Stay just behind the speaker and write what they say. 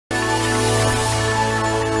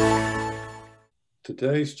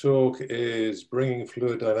Today's talk is bringing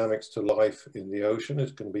fluid dynamics to life in the ocean.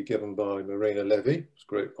 It's going to be given by Marina Levy. It's a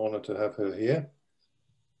great honor to have her here.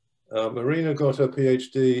 Marina got her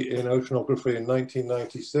PhD in oceanography in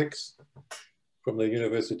 1996 from the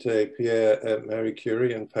Université Pierre et Marie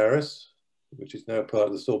Curie in Paris, which is now part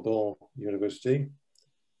of the Sorbonne University.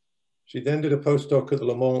 She then did a postdoc at the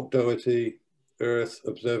Lamont Doherty Earth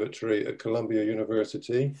Observatory at Columbia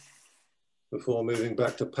University before moving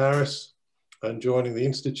back to Paris and joining the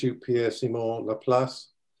Institut Pierre-Simon Laplace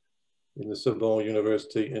in the Sorbonne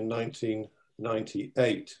University in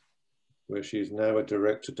 1998, where she is now a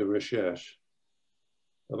director de recherche.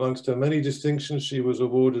 Amongst her many distinctions, she was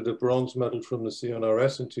awarded a bronze medal from the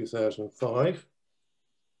CNRS in 2005.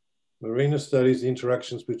 Marina studies the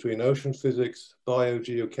interactions between ocean physics,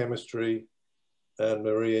 biogeochemistry, and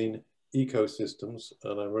marine ecosystems,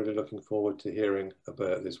 and I'm really looking forward to hearing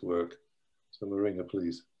about this work. So Marina,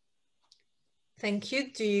 please. Thank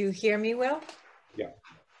you. Do you hear me well? Yeah.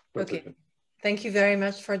 Okay. Thank you very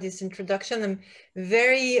much for this introduction. I'm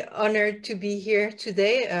very honored to be here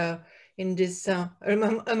today in this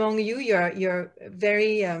among you. You're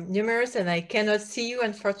very numerous, and I cannot see you,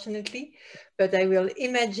 unfortunately, but I will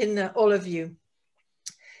imagine all of you.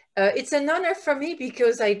 It's an honor for me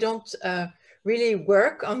because I don't really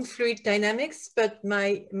work on fluid dynamics, but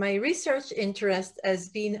my research interest has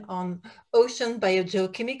been on ocean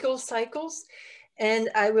biogeochemical cycles. And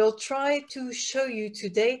I will try to show you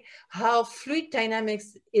today how fluid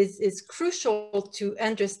dynamics is crucial to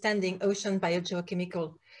understanding ocean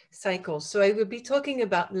biogeochemical cycles. So I will be talking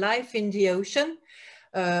about life in the ocean.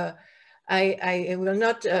 I will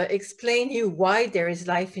not explain you why there is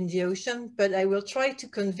life in the ocean, but I will try to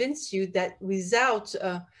convince you that without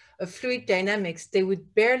a fluid dynamics, there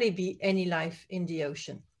would barely be any life in the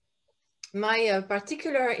ocean. My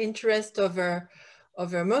particular interest over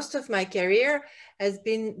most of my career has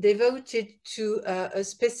been devoted to a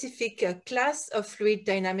specific class of fluid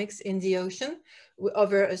dynamics in the ocean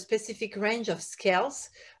over a specific range of scales,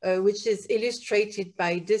 which is illustrated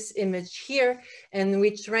by this image here, and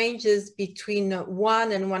which ranges between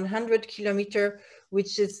 1 and 100 kilometers,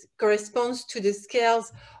 which corresponds to the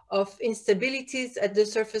scales of instabilities at the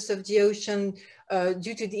surface of the ocean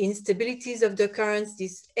due to the instabilities of the currents,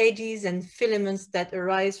 these eddies and filaments that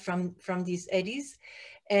arise from these eddies.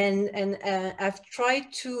 And I've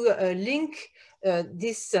tried to link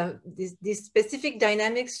this specific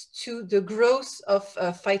dynamics to the growth of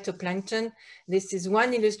phytoplankton. This is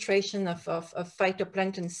one illustration of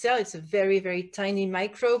phytoplankton cell. It's a very, very tiny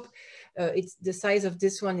microbe. It's the size of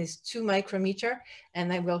this one is 2 micrometers,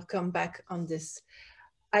 and I will come back on this.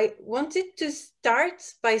 I wanted to start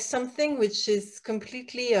by something which is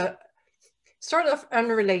completely sort of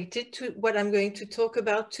unrelated to what I'm going to talk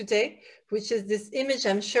about today, which is this image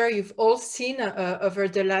I'm sure you've all seen over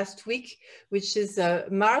the last week, which is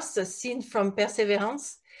Mars seen from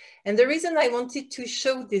Perseverance. And the reason I wanted to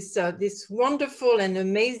show this, this wonderful and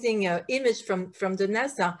amazing image from the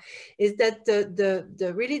NASA is that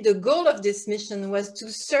really the goal of this mission was to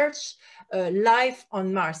search life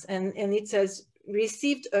on Mars. And it has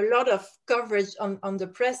received a lot of coverage on the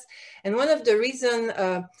press. And one of the reasons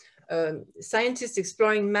scientists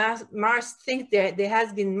exploring Mars think there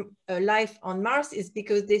has been life on Mars is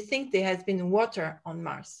because they think there has been water on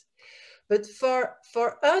Mars. But for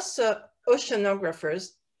us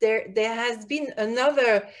oceanographers, there has been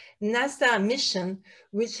another NASA mission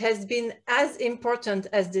which has been as important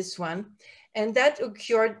as this one, and that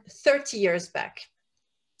occurred 30 years back.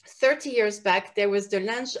 30 years back, there was the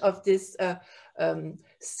launch of this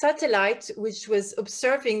satellite, which was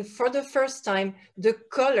observing for the first time the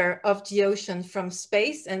color of the ocean from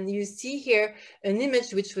space. And you see here an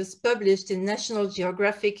image which was published in National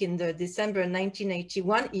Geographic in the December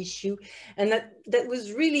 1981 issue. And that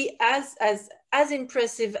was really as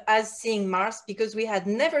impressive as seeing Mars, because we had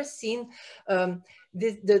never seen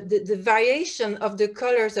the variation of the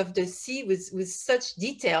colors of the sea with such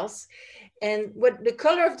details. And what the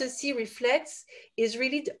color of the sea reflects is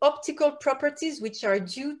really the optical properties which are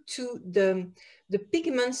due to the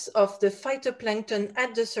pigments of the phytoplankton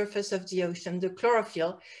at the surface of the ocean, the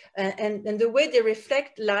chlorophyll, and the way they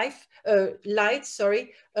reflect light,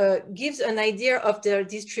 gives an idea of their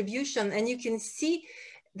distribution. And you can see,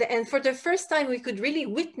 and for the first time, we could really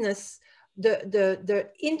witness the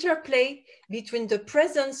interplay between the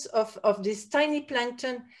presence of this tiny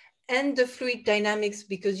plankton and the fluid dynamics,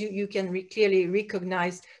 because you can clearly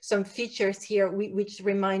recognize some features here which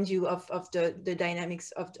remind you of the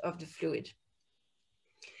dynamics of the fluid.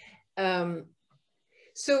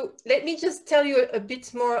 So let me just tell you a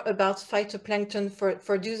bit more about phytoplankton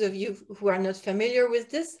for those of you who are not familiar with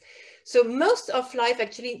this. So most of life,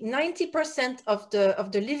 actually 90% of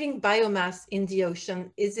the living biomass in the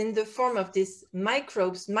ocean is in the form of these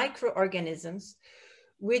microbes, microorganisms,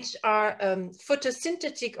 which are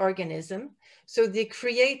photosynthetic organisms. So they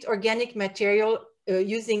create organic material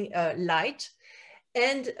using light.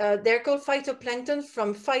 And they're called phytoplankton,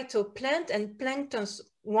 from phytoplant and plankton's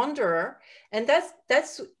wanderer. And that's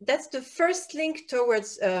the first link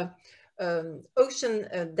towards ocean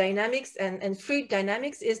dynamics and fluid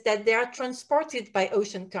dynamics, is that they are transported by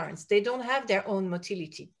ocean currents. They don't have their own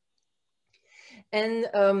motility. And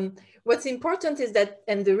what's important is that,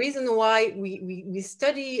 and the reason why we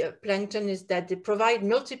study plankton is that they provide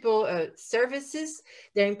multiple services.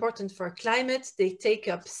 They're important for climate. They take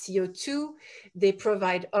up CO2. They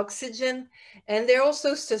provide oxygen, and they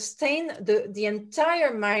also sustain the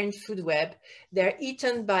entire marine food web. They're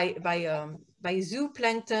eaten by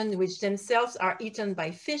zooplankton, which themselves are eaten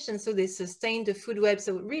by fish, and so they sustain the food web.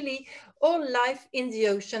 So really, all life in the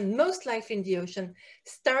ocean, most life in the ocean,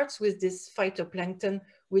 starts with this phytoplankton,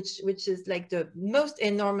 which is like the most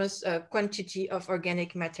enormous quantity of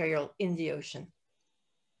organic material in the ocean.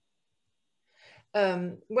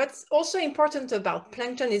 What's also important about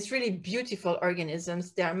plankton is really beautiful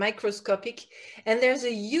organisms. They are microscopic, and there's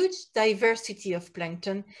a huge diversity of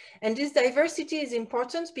plankton. And this diversity is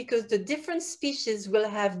important because the different species will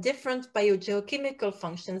have different biogeochemical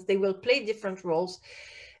functions. They will play different roles.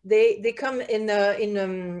 They come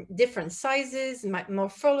in different sizes,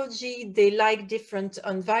 morphology. They like different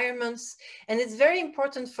environments. And it's very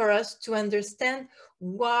important for us to understand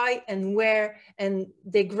why and where and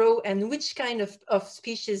they grow and which kind of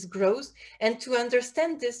species grows. And to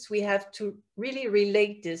understand this, we have to really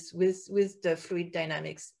relate this with the fluid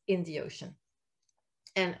dynamics in the ocean.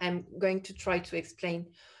 And I'm going to try to explain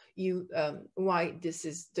you why this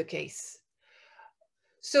is the case.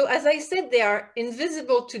 So as I said, they are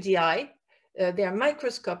invisible to the eye. They are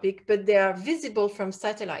microscopic, but they are visible from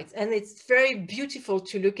satellites. And it's very beautiful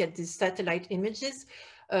to look at these satellite images.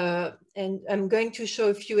 And I'm going to show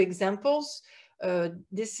a few examples.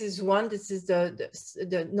 This is one. This is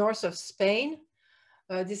the north of Spain.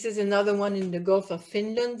 This is another one in the Gulf of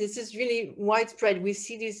Finland. This is really widespread. We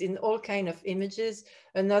see this in all kinds of images.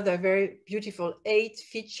 Another very beautiful 8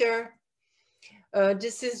 feature.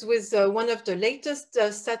 This is with one of the latest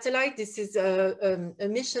satellites. This is a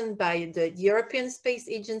mission by the European Space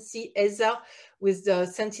Agency, ESA, with the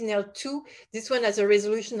Sentinel-2. This one has a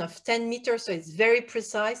resolution of 10 meters, so it's very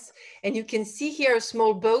precise. And you can see here a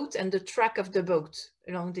small boat and the track of the boat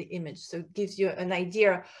along the image. So it gives you an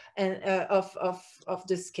idea of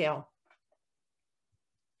the scale.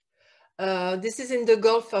 This is in the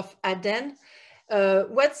Gulf of Aden.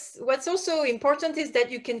 What's also important is that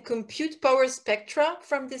you can compute power spectra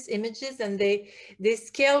from these images, and they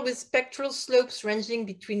scale with spectral slopes ranging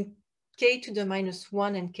between k to the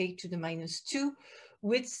 -1 and k to the -2,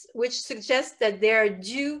 which suggests that they are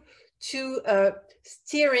due to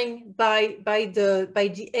steering by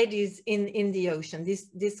the eddies in the ocean.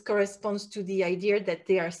 This corresponds to the idea that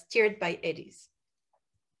they are steered by eddies.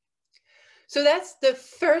 So that's the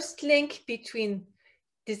first link between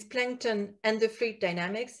this plankton and the fluid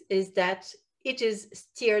dynamics, is that it is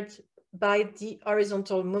steered by the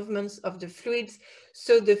horizontal movements of the fluids.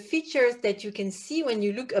 So the features that you can see when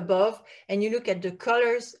you look above and you look at the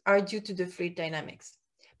colors are due to the fluid dynamics.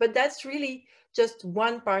 But that's really just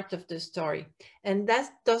one part of the story. And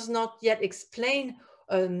that does not yet explain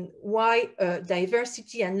why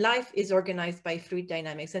diversity and life is organized by fluid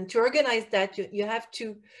dynamics. And to organize that, you have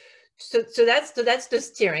to So that's the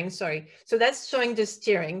steering, sorry. So that's showing the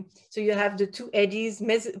steering. So you have the 2 eddies,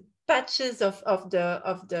 patches of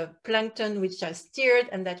the plankton which are steered,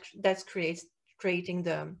 and that's creating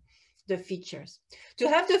the features. To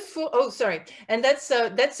have the full, and that's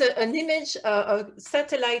an image, a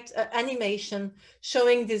satellite animation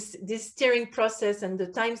showing this steering process and the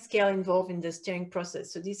time scale involved in the steering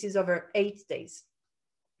process. So this is over 8 days.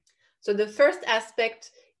 So the first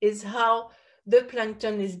aspect is how the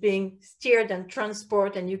plankton is being steered and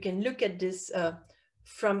transported, and you can look at this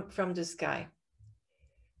from the sky.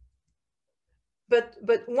 But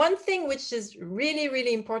one thing which is really,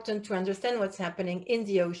 really important to understand what's happening in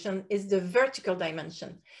the ocean is the vertical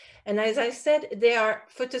dimension. And as I said, they are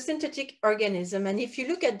photosynthetic organisms. And if you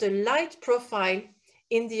look at the light profile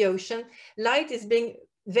in the ocean, light is being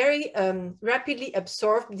very rapidly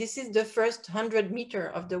absorbed. This is the first 100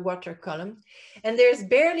 meters of the water column. And there's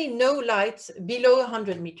barely no light below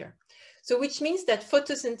 100 meters. So which means that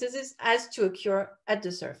photosynthesis has to occur at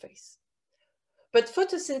the surface. But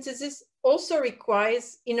photosynthesis also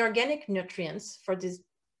requires inorganic nutrients for these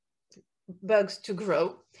bugs to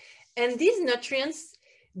grow. And these nutrients,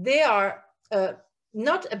 they are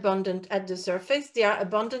not abundant at the surface, they are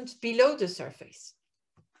abundant below the surface.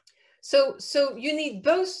 So you need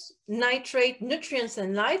both nitrate, nutrients,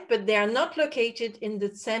 and light, but they are not located in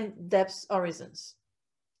the same depth horizons.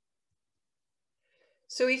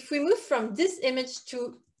 So if we move from this image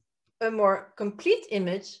to a more complete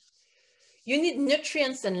image, you need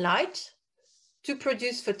nutrients and light to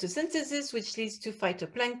produce photosynthesis, which leads to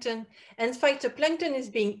phytoplankton. And phytoplankton is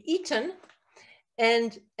being eaten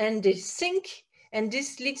and they sink, and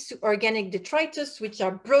this leads to organic detritus, which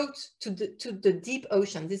are brought to the deep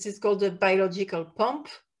ocean. This is called a biological pump.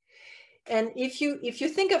 And if you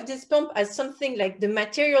think of this pump as something like the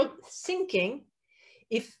material sinking,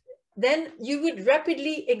 then you would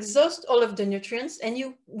rapidly exhaust all of the nutrients and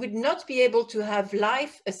you would not be able to have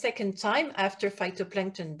life a second time after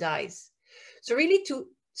phytoplankton dies. So really to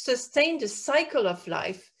sustain the cycle of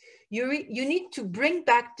life, you need to bring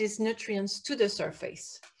back these nutrients to the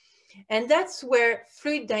surface. And that's where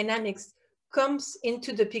fluid dynamics comes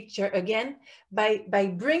into the picture again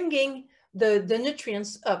by bringing the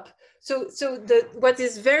nutrients up. So what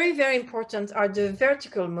is very, very important are the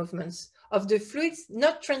vertical movements of the fluids,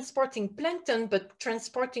 not transporting plankton, but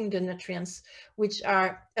transporting the nutrients, which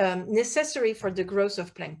are necessary for the growth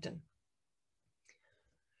of plankton.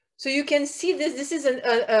 So you can see this is an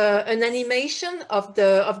animation of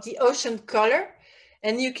the ocean color.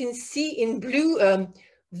 And you can see in blue,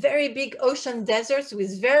 very big ocean deserts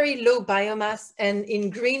with very low biomass, and in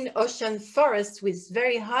green ocean forests with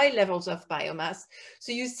very high levels of biomass.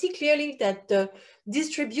 So you see clearly that the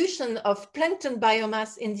distribution of plankton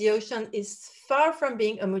biomass in the ocean is far from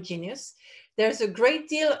being homogeneous. There's a great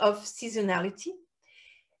deal of seasonality.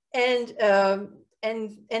 And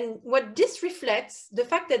what this reflects, the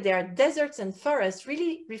fact that there are deserts and forests,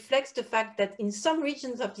 really reflects the fact that in some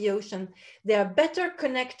regions of the ocean, they are better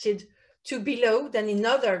connected to below than in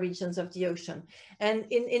other regions of the ocean. And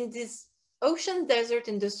in this ocean desert,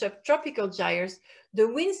 in the subtropical gyres, the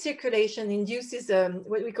wind circulation induces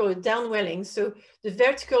what we call a downwelling. So the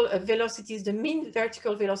vertical velocities, the mean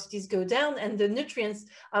vertical velocities go down, and the nutrients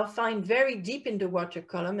are found very deep in the water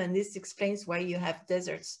column. And this explains why you have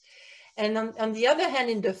deserts. And on the other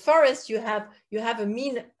hand, in the forest, you have a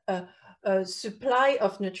mean supply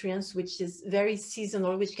of nutrients, which is very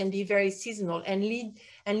seasonal, which can be very seasonal and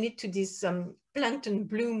lead to these plankton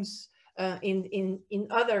blooms in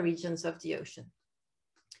other regions of the ocean.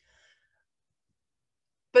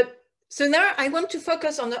 But so now I want to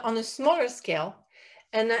focus on a smaller scale,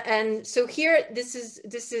 and so here this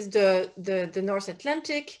is the North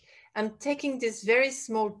Atlantic. I'm taking this very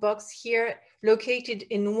small box here, located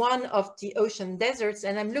in one of the ocean deserts,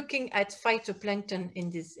 and I'm looking at phytoplankton in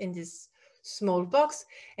this small box.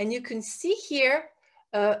 And you can see here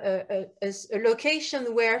a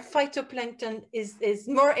location where phytoplankton is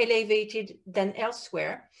more elevated than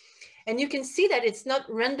elsewhere. And you can see that it's not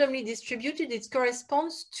randomly distributed. It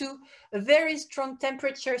corresponds to a very strong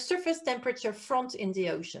temperature, surface temperature front in the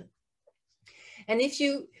ocean. And if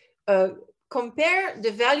you compare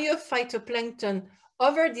the value of phytoplankton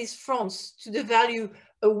over these fronts to the value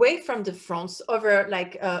away from the fronts over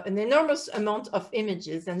like an enormous amount of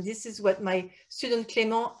images. And this is what my student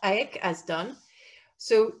Clément Haek has done.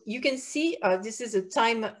 So you can see this is a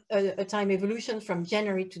time evolution from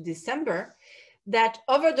January to December, that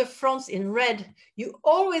over the fronts in red, you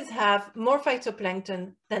always have more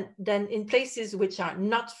phytoplankton than in places which are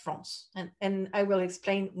not fronts. And I will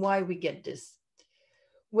explain why we get this.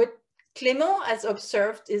 What Clément has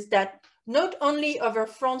observed is that not only over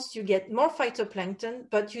fronts you get more phytoplankton,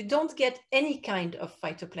 but you don't get any kind of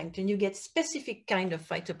phytoplankton. You get specific kind of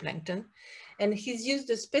phytoplankton. And he's used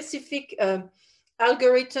a specific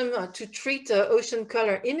algorithm to treat ocean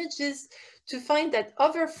color images to find that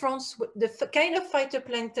over fronts, the kind of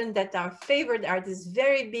phytoplankton that are favored are these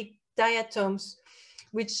very big diatoms,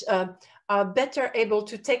 which are better able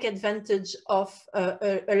to take advantage of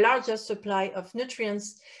a larger supply of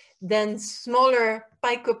nutrients than smaller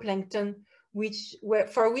phytoplankton,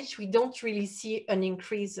 for which we don't really see an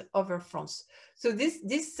increase over fronts. So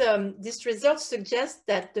this result suggests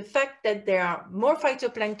that the fact that there are more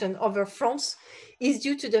phytoplankton over fronts is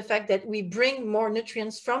due to the fact that we bring more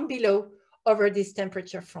nutrients from below over these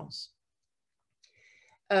temperature fronts.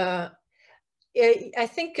 I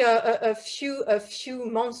think a few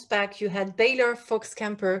months back, you had Baylor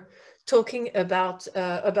Fox-Camper talking about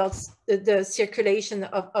the circulation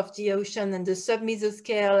of the ocean and the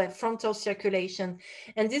submesoscale and frontal circulation.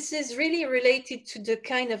 And this is really related to the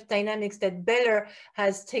kind of dynamics that Baylor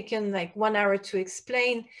has taken like 1 hour to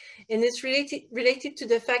explain. And it's related to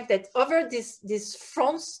the fact that over these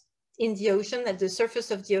fronts in the ocean, at the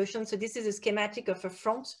surface of the ocean. So this is a schematic of a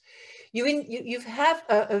front. You have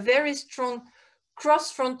a very strong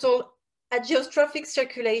cross-frontal ageostrophic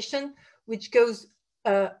circulation, which goes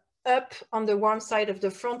up on the warm side of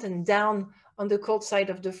the front and down on the cold side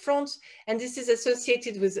of the front. And this is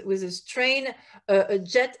associated with a strain, a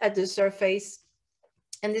jet at the surface.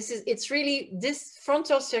 And it's really this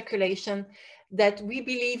frontal circulation that we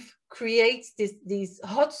believe creates these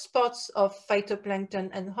hotspots of phytoplankton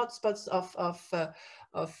and hotspots of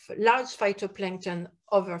large phytoplankton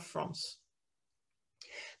over fronts.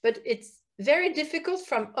 But it's very difficult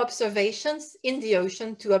from observations in the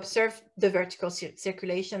ocean to observe the vertical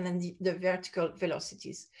circulation and the vertical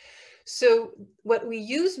velocities. So what we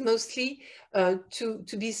use mostly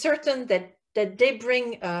to be certain that they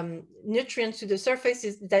bring nutrients to the surface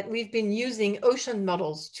is that we've been using ocean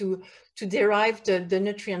models to derive the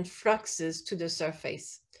nutrient fluxes to the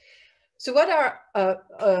surface. So what are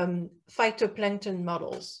phytoplankton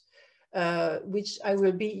models, which I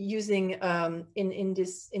will be using in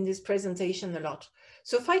this presentation a lot?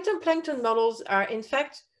 So phytoplankton models are in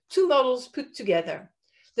fact two models put together.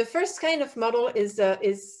 The first kind of model is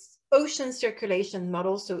ocean circulation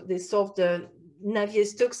model. So they solve the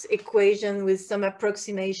Navier-Stokes equation with some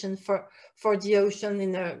approximation for the ocean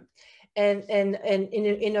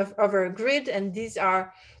over a grid, and these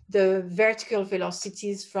are the vertical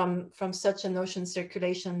velocities from such an ocean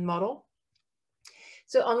circulation model.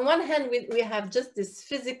 So on one hand, we have just this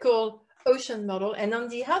physical ocean model, and on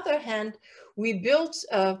the other hand, we built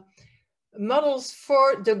models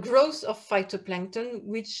for the growth of phytoplankton,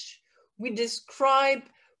 which we describe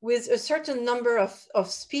with a certain number of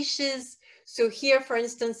species. So here, for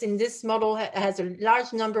instance, in this model has a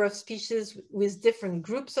large number of species with different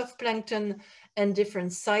groups of plankton and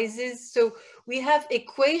different sizes. So we have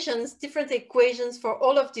equations, different equations for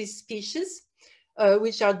all of these species,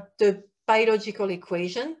 which are the biological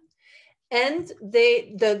equation. And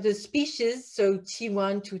the species, so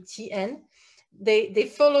T1 to Tn,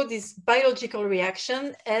 they follow this biological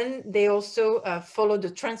reaction, and they also follow the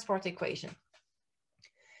transport equation.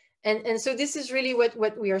 And so this is really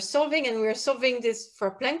what we are solving, and we are solving this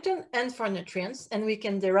for plankton and for nutrients, and we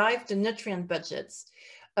can derive the nutrient budgets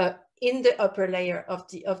in the upper layer of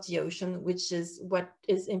the ocean, which is what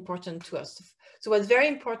is important to us. So what's very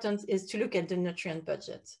important is to look at the nutrient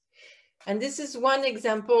budget. And this is one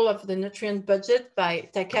example of the nutrient budget by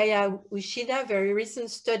Takaya Ushida, very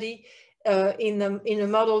recent study in a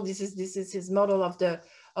model. This is his model of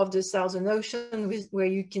the Southern Ocean, where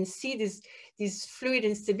you can see these fluid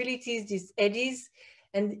instabilities, these eddies,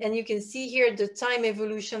 and you can see here the time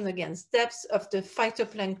evolution against steps of the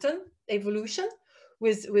phytoplankton evolution,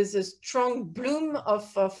 with a strong bloom of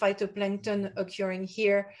phytoplankton occurring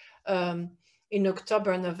here in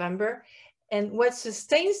October, November. And what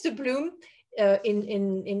sustains the bloom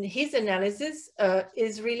in his analysis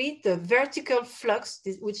is really the vertical flux,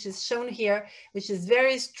 which is shown here, which is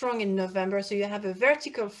very strong in November. So you have a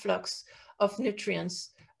vertical flux of nutrients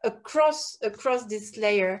across this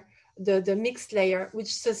layer, the mixed layer,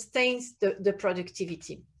 which sustains the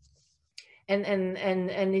productivity. And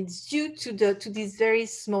it's due to these very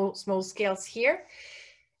small scales here.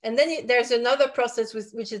 And then there's another process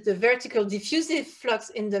which is the vertical diffusive flux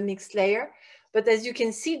in the mixed layer. But as you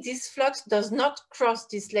can see, this flux does not cross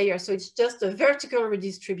this layer. So it's just a vertical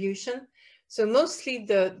redistribution. So mostly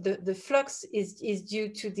the flux is due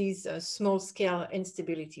to these small scale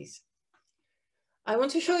instabilities. I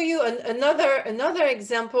want to show you another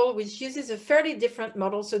example which uses a fairly different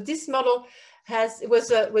model. So this model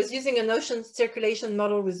was using an ocean circulation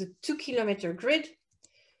model with a 2-kilometer grid.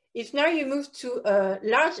 If now you move to a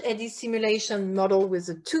large eddy simulation model with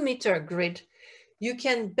a 2-meter grid, you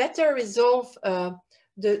can better resolve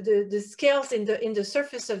the scales in the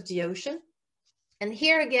surface of the ocean. And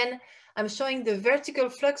here again, I'm showing the vertical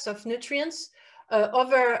flux of nutrients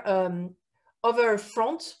over a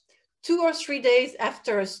front 2 or 3 days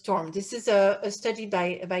after a storm. This is a study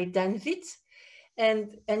by Dan Witt.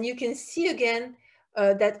 And you can see again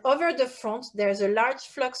that over the front, there's a large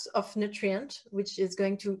flux of nutrient, which is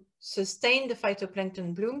going to sustain the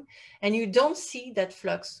phytoplankton bloom. And you don't see that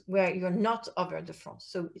flux where you're not over the front.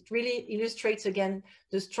 So it really illustrates again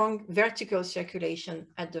the strong vertical circulation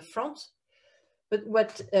at the front. But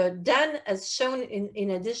what Dan has shown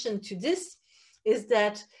in addition to this is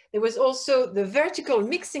that there was also the vertical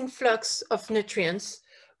mixing flux of nutrients,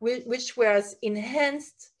 which was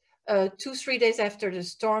enhanced 2-3 days after the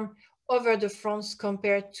storm over the fronts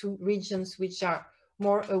compared to regions which are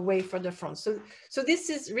more away from the front. So this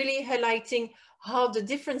is really highlighting how the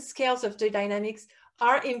different scales of the dynamics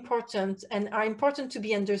are important and are important to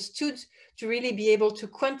be understood to really be able to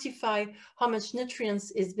quantify how much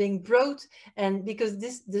nutrients is being brought, and because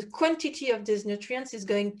the quantity of these nutrients is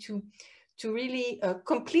going to really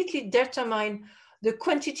completely determine the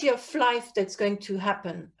quantity of life that's going to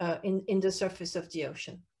happen in the surface of the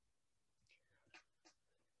ocean.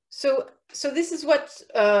 So this is what,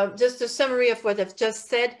 just a summary of what I've just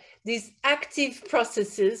said, these active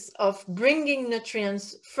processes of bringing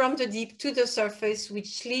nutrients from the deep to the surface,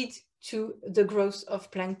 which lead to the growth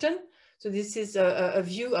of plankton. So this is a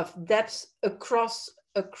view of depth across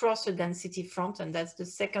a density front, and that's the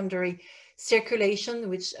secondary circulation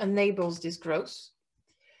which enables this growth.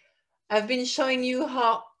 I've been showing you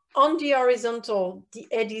how on the horizontal, the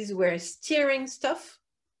eddies were steering stuff.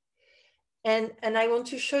 And I want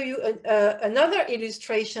to show you another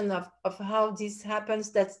illustration of how this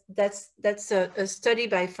happens. That's a study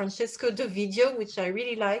by Francesco Dovidio, which I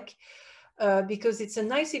really like, because it's a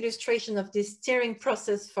nice illustration of this steering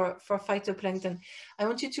process for phytoplankton. I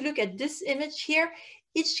want you to look at this image here.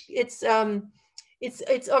 It's over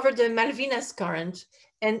the Malvinas Current,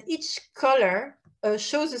 and each color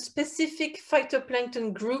shows a specific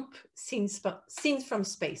phytoplankton group seen from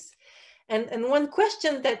space. And one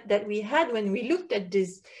question that we had when we looked at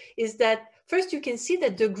this is that first you can see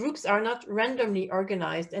that the groups are not randomly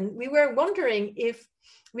organized. And we were wondering if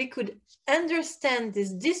we could understand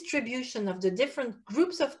this distribution of the different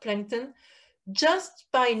groups of plankton just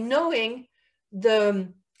by knowing the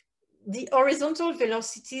horizontal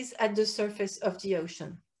velocities at the surface of the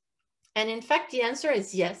ocean. And in fact, the answer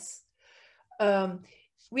is yes.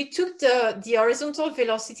 We took the horizontal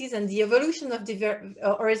velocities and the evolution of the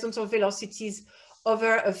horizontal velocities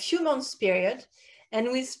over a few months period, and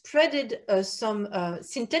we spreaded some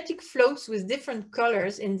synthetic floats with different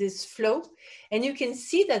colors in this flow. And you can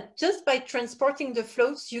see that just by transporting the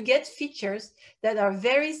floats, you get features that are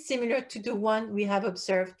very similar to the one we have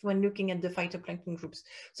observed when looking at the phytoplankton groups.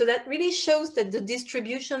 So that really shows that the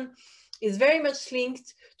distribution is very much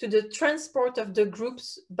linked to the transport of the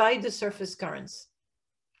groups by the surface currents.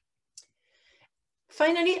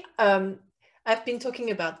 Finally, I've been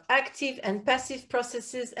talking about active and passive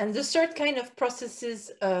processes, and the third kind of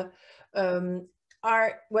processes are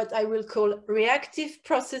what I will call reactive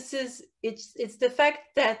processes. It's the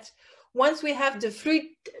fact that once we have the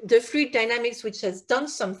fluid dynamics which has done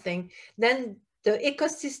something, then the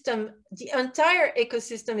ecosystem, the entire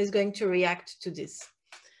ecosystem is going to react to this.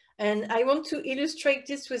 And I want to illustrate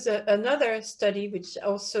this with another study, which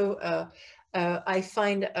also I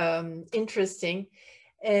find interesting,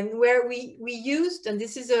 and where we used, and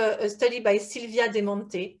this is a study by Silvia De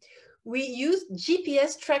Monte, we used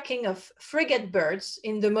GPS tracking of frigate birds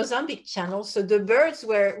in the Mozambique Channel. So the birds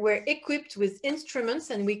were equipped with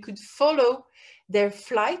instruments, and we could follow their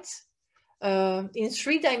flight in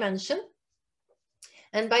 3 dimensions.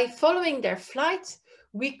 And by following their flight,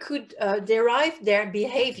 we could derive their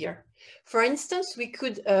behavior. For instance, we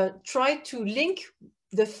could try to link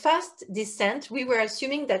the fast descent. We were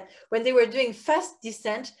assuming that when they were doing fast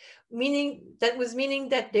descent, meaning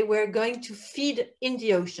that they were going to feed in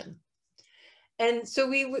the ocean. And so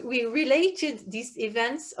we related these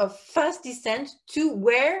events of fast descent to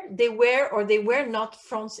where they were or they were not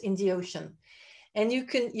fronts in the ocean. And you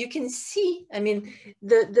can see, I mean,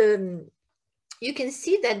 you can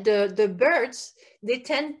see that the birds, they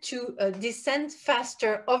tend to descend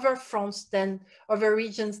faster over fronts than over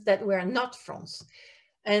regions that were not fronts.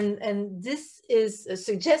 And this is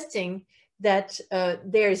suggesting that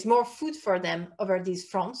there is more food for them over these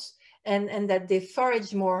fronts, and that they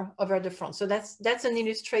forage more over the front. So that's an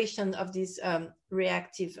illustration of these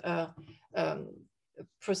reactive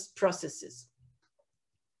processes.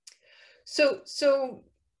 So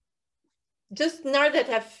just now that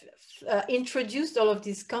I've introduced all of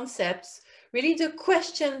these concepts, really the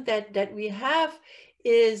question that we have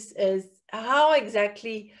is how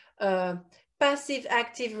exactly passive,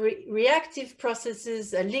 active, reactive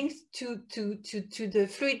processes linked to the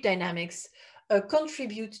fluid dynamics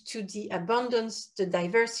contribute to the abundance, the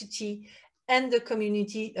diversity, and the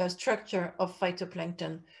community structure of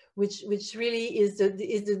phytoplankton, which really is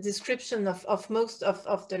the description of most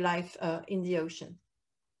of the life in the ocean.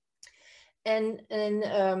 And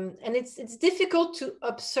it's difficult to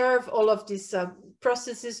observe all of these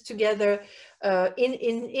processes together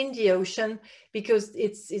in the ocean, because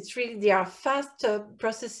it's really, there are fast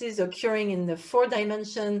processes occurring in the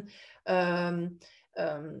 4-dimension,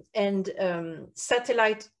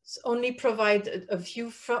 satellites only provide a view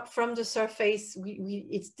from the surface.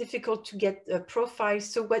 It's difficult to get a profile.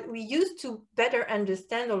 So what we use to better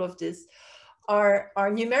understand all of this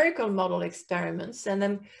are numerical model experiments. And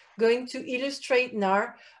I'm going to illustrate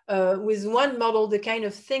now with one model the kind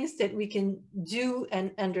of things that we can do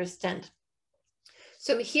and understand.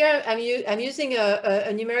 So here I'm using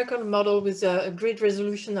a numerical model with a grid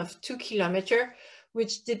resolution of 2 kilometers,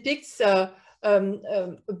 which depicts a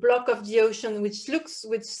block of the ocean which looks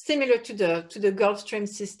similar to the Gulf Stream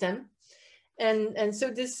system. And so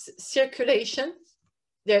this circulation,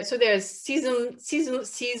 there's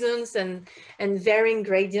seasons and varying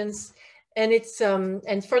gradients. And it's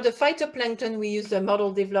and for the phytoplankton, we use a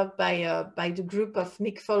model developed by the group of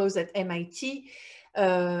Mick Follows at MIT,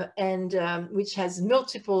 which has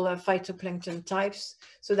multiple phytoplankton types.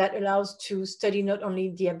 So that allows to study not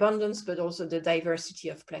only the abundance, but also the diversity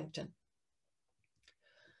of plankton.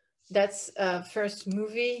 That's first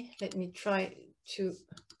movie. Let me try to,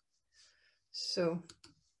 so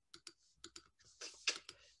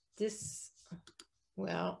this,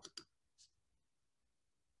 well,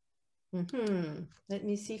 let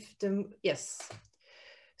me see if yes.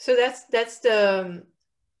 So that's the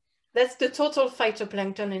total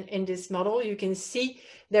phytoplankton in this model. You can see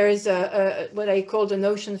there is what I call an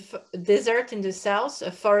ocean desert in the south,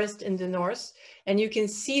 a forest in the north, and you can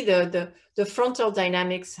see the frontal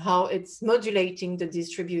dynamics, how it's modulating the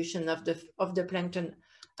distribution of the plankton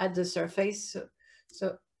at the surface.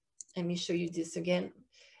 So let me show you this again.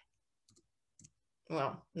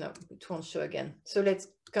 Well, no, it won't show again. So let's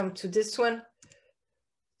come to this one.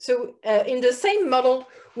 So in the same model,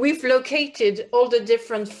 we've located all the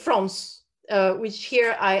different fronts, which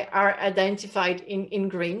here are identified in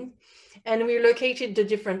green. And we located the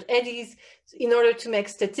different eddies in order to make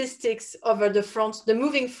statistics over the fronts, the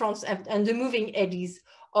moving fronts and the moving eddies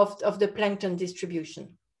of the plankton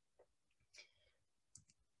distribution.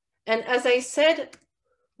 And as I said,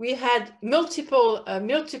 we had multiple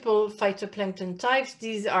phytoplankton types.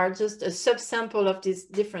 These are just a subsample of these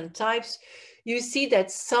different types. You see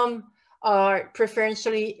that some are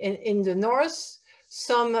preferentially in the north,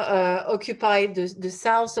 some occupy the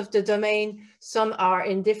south of the domain, some are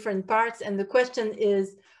in different parts. And the question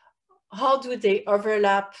is, how do they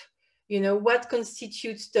overlap? You know, what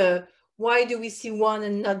constitutes why do we see one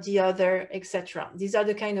and not the other, etc. These are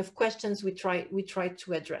the kind of questions we try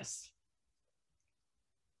to address.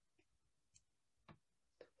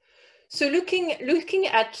 So looking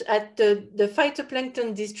at the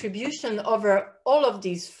phytoplankton distribution over all of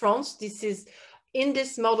these fronts, this is in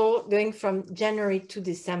this model going from January to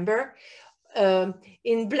December.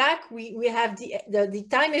 In black, we have the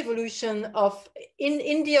time evolution of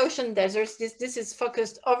in the ocean deserts. This is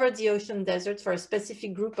focused over the ocean desert for a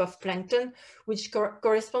specific group of plankton, which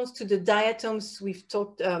corresponds to the diatoms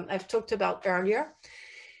I've talked about earlier.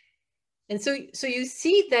 And so you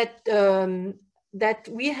see that that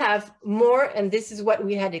we have more, and this is what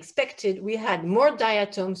we had expected, we had more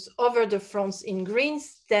diatoms over the fronts in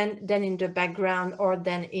greens than in the background or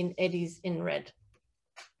than in eddies in red.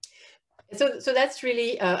 So that's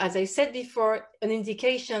really, as I said before, an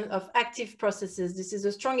indication of active processes. This is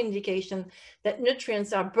a strong indication that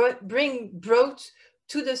nutrients are brought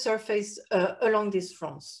to the surface along these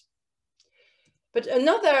fronts. But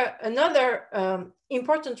another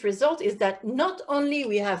important result is that not only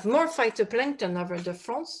we have more phytoplankton over the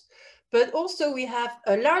fronts, but also we have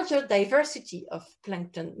a larger diversity of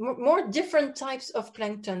plankton, more different types of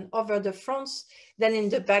plankton over the fronts than in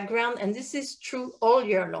the background. And this is true all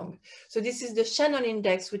year long. So this is the Shannon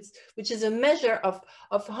index, which is a measure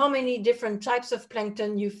of how many different types of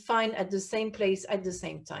plankton you find at the same place at the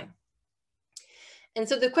same time. And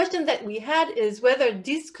so the question that we had is whether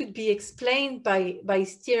this could be explained by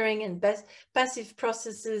steering and passive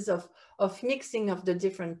processes of mixing of the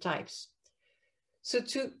different types. So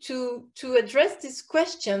to address this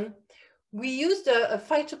question, we used a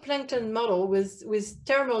phytoplankton model with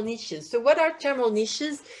thermal niches. So what are thermal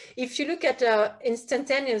niches? If you look at an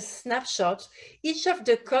instantaneous snapshot, each of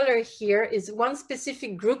the color here is one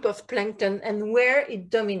specific group of plankton and where it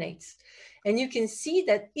dominates. And you can see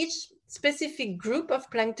that each specific group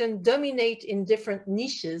of plankton dominate in different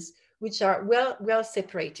niches, which are well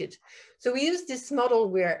separated. So we use this model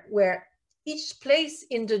where each place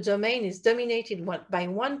in the domain is dominated by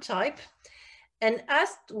one type, and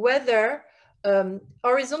asked whether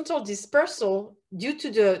horizontal dispersal due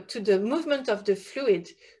to the movement of the fluid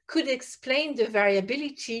could explain the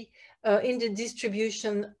variability in the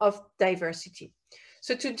distribution of diversity.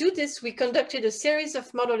 So to do this, we conducted a series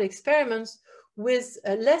of model experiments with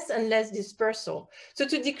less and less dispersal. So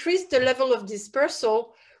to decrease the level of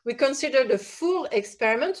dispersal, we considered a full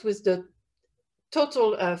experiment with the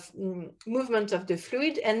total movement of the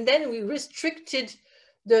fluid, and then we restricted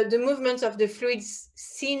the movement of the fluids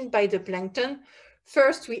seen by the plankton.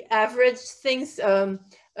 First, we averaged things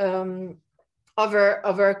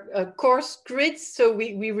over coarse grids. So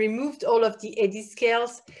we removed all of the eddy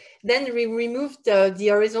scales. Then we removed the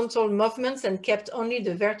horizontal movements and kept only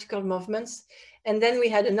the vertical movements. And then we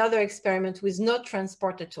had another experiment with no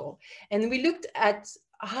transport at all. And we looked at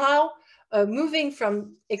how moving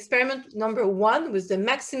from experiment number 1 with the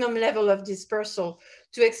maximum level of dispersal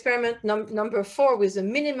to experiment number 4 with the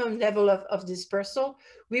minimum level of dispersal,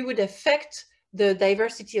 we would affect the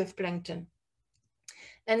diversity of plankton.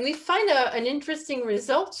 And we find an interesting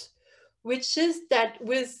result, which is that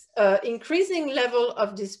with increasing level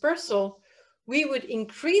of dispersal, we would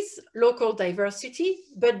increase local diversity,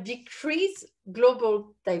 but decrease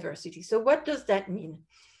global diversity. So what does that mean?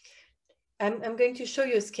 I'm going to show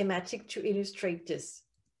you a schematic to illustrate this.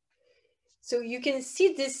 So you can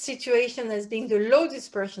see this situation as being the low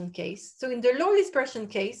dispersion case. So in the low dispersion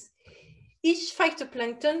case, each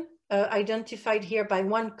phytoplankton identified here by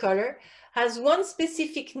one color has one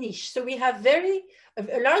specific niche. So we have a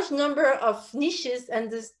large number of niches,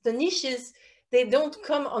 and the niches, they don't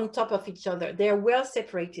come on top of each other. They are well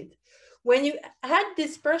separated. When you add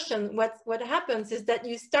dispersion, what happens is that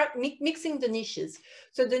you start mixing the niches.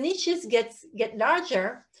 So the niches get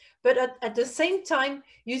larger, but at the same time,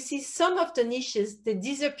 you see some of the niches, they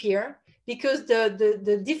disappear because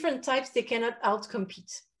the different types, they cannot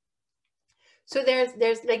outcompete. So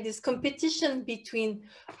there's like this competition between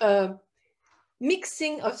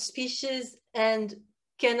mixing of species and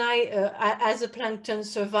can I, as a plankton,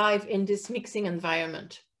 survive in this mixing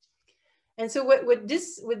environment? And so what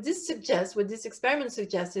this experiment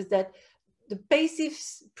suggests is that the passive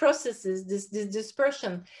processes, this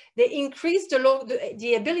dispersion, they increase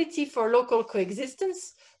the ability for local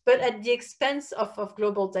coexistence, but at the expense of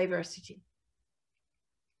global diversity.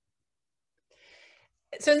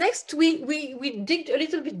 So next, we digged a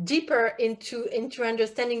little bit deeper into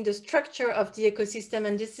understanding the structure of the ecosystem,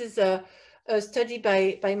 and this is a study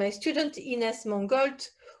by my student Ines Mongold,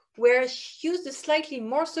 where she used a slightly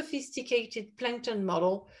more sophisticated plankton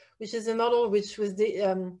model, which is a model which was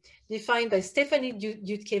defined by Stephanie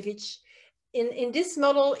Dudkiewicz. In this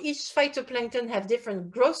model, each phytoplankton have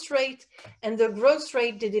different growth rate, and the growth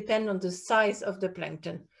rate, they depend on the size of the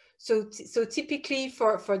plankton. So typically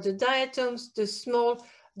for the diatoms, the small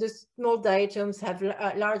diatoms have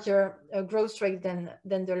a larger growth rate than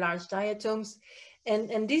the large diatoms.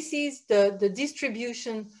 And this is the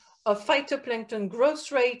distribution of phytoplankton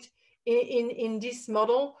growth rate in this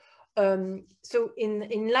model. So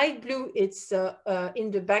in light blue, it's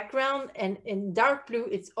in the background, and in dark blue,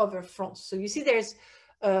 it's over France. So you see there's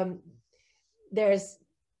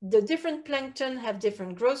the different plankton have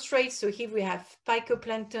different growth rates. So here we have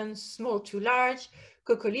phytoplankton, small to large,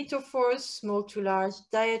 coccolithophores, small to large,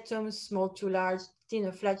 diatoms, small to large,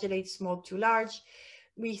 dinoflagellates, small to large.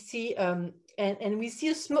 We see and we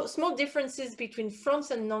see small differences between France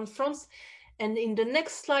and non-France. And in the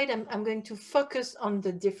next slide, I'm going to focus on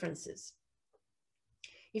the differences.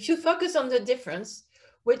 If you focus on the difference,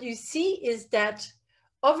 what you see is that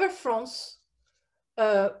over France,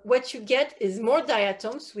 what you get is more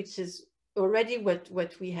diatoms, which is already what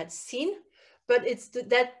we had seen, but it's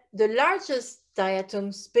that the largest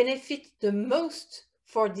diatoms benefit the most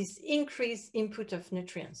for this increased input of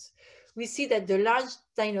nutrients. We see that the large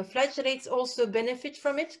dinoflagellates also benefit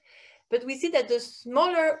from it, but we see that the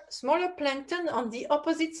smaller plankton on the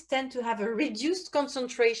opposites tend to have a reduced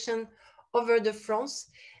concentration over the fronts.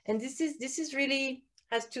 And this is really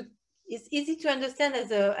it's easy to understand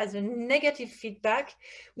as a negative feedback.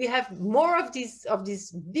 We have more of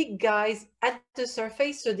these big guys at the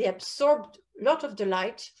surface, so they absorbed a lot of the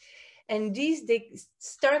light, and they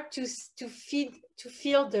start to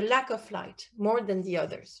feel the lack of light more than the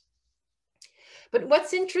others. But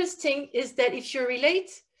what's interesting is that if you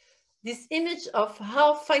relate this image of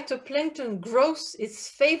how phytoplankton growth is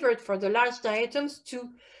favored for the large diatoms to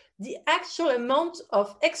the actual amount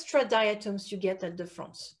of extra diatoms you get at the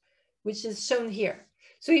fronts, which is shown here.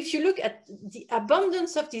 So if you look at the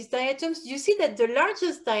abundance of these diatoms, you see that the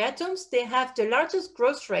largest diatoms, they have the largest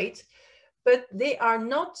growth rate, but they are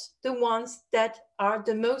not the ones that are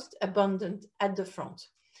the most abundant at the front.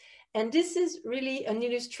 And this is really an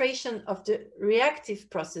illustration of the reactive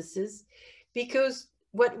processes, because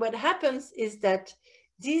what happens is that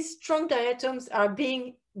these strong diatoms are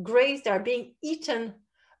being grazed, are being eaten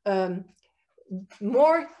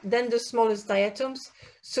more than the smallest diatoms.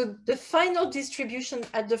 So the final distribution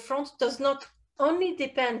at the front does not only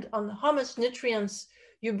depend on how much nutrients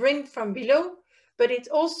you bring from below, but it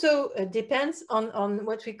also depends on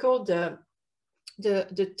what we call the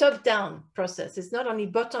the top-down process. It's not only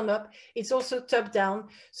bottom-up, it's also top-down.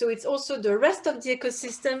 So it's also the rest of the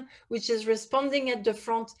ecosystem which is responding at the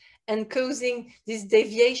front and causing these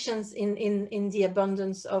deviations in the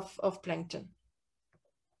abundance of plankton.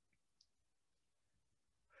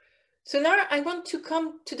 So now I want to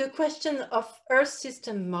come to the question of Earth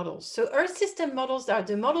system models. So Earth system models are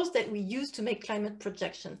the models that we use to make climate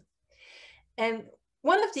projection. And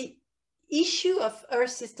one of the issue of Earth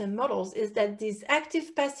system models is that these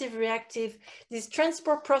active, passive, reactive, these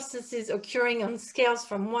transport processes occurring on scales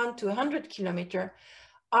from 1 to 100 kilometers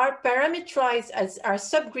are parameterized as our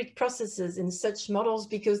subgrid processes in such models,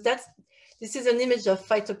 because this is an image of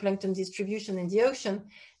phytoplankton distribution in the ocean,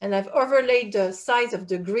 and I've overlaid the size of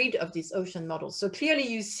the grid of these ocean models. So clearly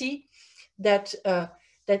you see that,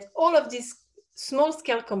 that all of this small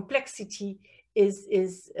scale complexity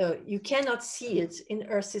you cannot see it in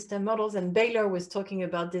Earth system models, and Baylor was talking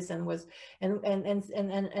about this and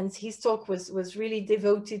his talk was really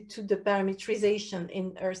devoted to the parameterization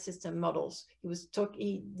in Earth system models.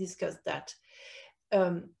 He discussed that.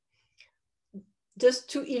 Just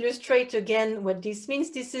to illustrate again what this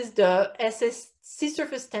means, this is the sea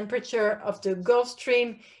surface temperature of the Gulf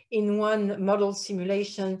Stream in one model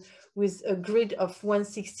simulation with a grid of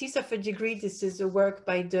 1/60th of a degree. This is a work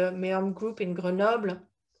by the MEOM group in Grenoble.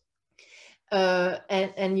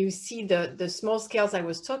 And you see the small scales I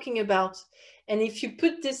was talking about. And if you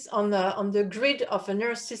put this on the grid of an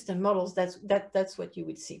Earth system models, that's what you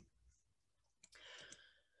would see.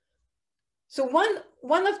 So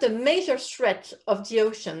one of the major threats of the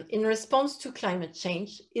ocean in response to climate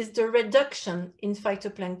change is the reduction in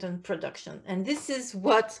phytoplankton production. And this is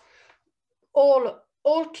what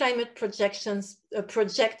all climate projections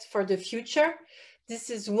project for the future. This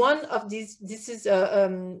is one of these. This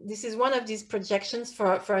is one of these projections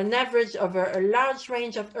for an average over a large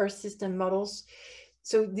range of Earth system models.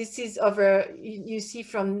 So this is over, you see,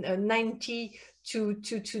 from 90 to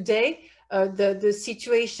today. The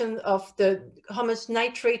situation of how much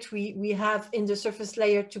nitrate we have in the surface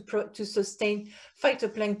layer to sustain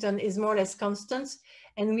phytoplankton is more or less constant,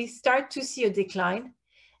 and we start to see a decline.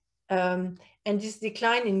 And this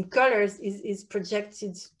decline in colors is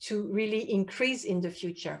projected to really increase in the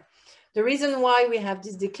future. The reason why we have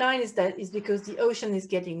this decline is because the ocean is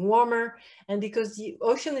getting warmer, and because the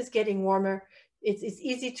ocean is getting warmer, it's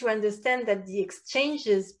easy to understand that the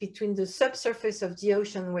exchanges between the subsurface of the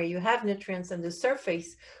ocean, where you have nutrients, and the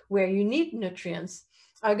surface where you need nutrients,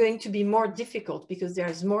 are going to be more difficult because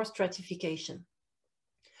there's more stratification.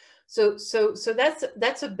 So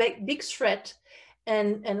that's a big threat.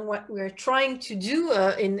 And what we're trying to do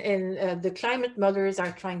the climate modelers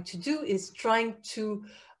are trying to do is trying to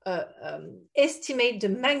estimate the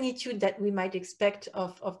magnitude that we might expect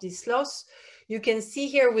of this loss. You can see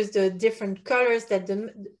here with the different colors that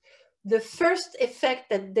the first effect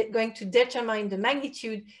that they're going to determine the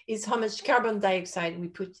magnitude is how much carbon dioxide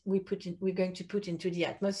we're going to put into the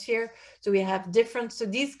atmosphere. So we have different, so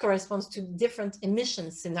this corresponds to different emission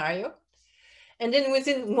scenario. And then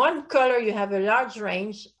within one color, you have a large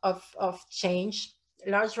range of change,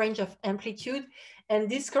 large range of amplitude. And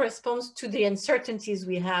this corresponds to the uncertainties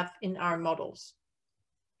we have in our models.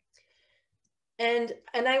 And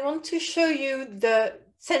I want to show you the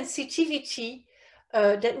sensitivity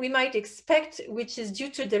that we might expect, which is due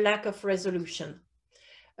to the lack of resolution.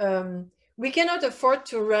 We cannot afford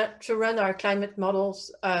to run our climate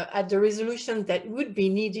models at the resolution that would be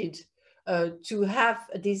needed to have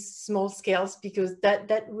these small scales, because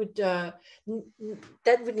that would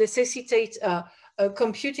necessitate a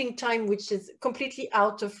computing time which is completely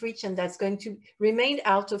out of reach, and that's going to remain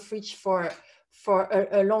out of reach for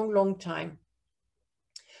a long time.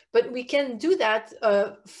 But we can do that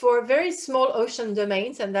for very small ocean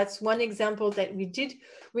domains, and that's one example that we did.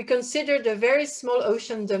 We considered a very small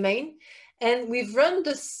ocean domain, and we've run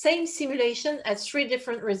the same simulation at 3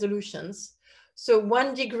 different resolutions. So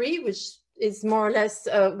 1 degree, which is more or less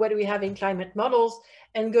what we have in climate models,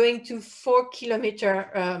 and going to 4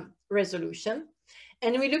 kilometer resolution.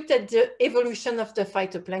 And we looked at the evolution of the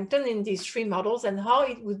phytoplankton in these 3 models and how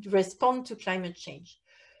it would respond to climate change.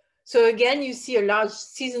 So again, you see a large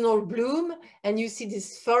seasonal bloom, and you see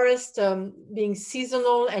this forest being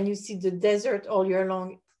seasonal, and you see the desert all year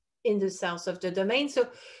long in the south of the domain. So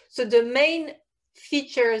the main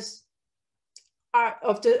features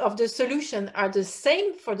of the solution are the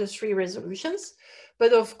same for the 3 resolutions.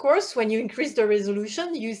 But of course, when you increase the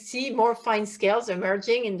resolution, you see more fine scales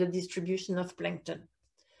emerging in the distribution of plankton.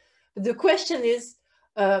 But the question is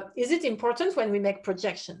it important when we make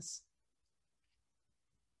projections?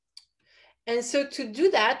 And so to do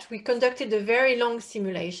that, we conducted a very long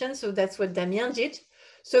simulation. So that's what Damien did.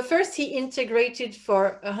 So first he integrated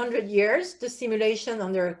for 100 years the simulation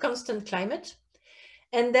under a constant climate.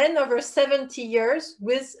 And then over 70 years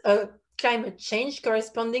with a climate change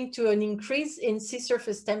corresponding to an increase in sea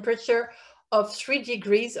surface temperature of 3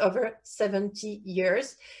 degrees over 70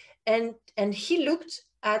 years. And he looked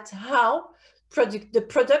at how the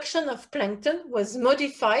production of plankton was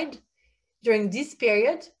modified during this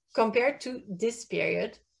period compared to this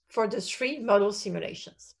period for the 3 model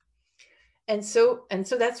simulations. And so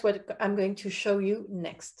that's what I'm going to show you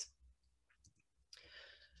next.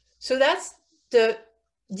 So that's the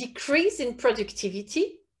decrease in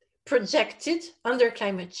productivity projected under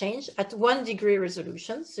climate change at 1 degree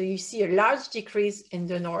resolution. So you see a large decrease in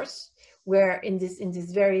the north, where in this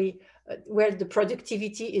very where the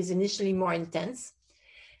productivity is initially more intense.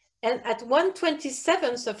 And at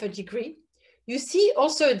 1/27th of a degree, you see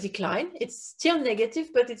also a decline. It's still negative,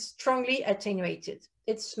 but it's strongly attenuated.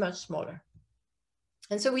 It's much smaller.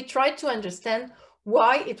 And so we tried to understand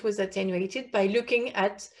why it was attenuated by looking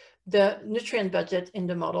at the nutrient budget in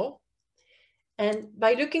the model. And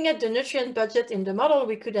by looking at the nutrient budget in the model,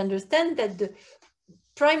 we could understand that the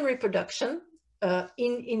primary production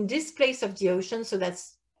in this place of the ocean, so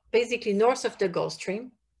that's basically north of the Gulf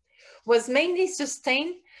Stream, was mainly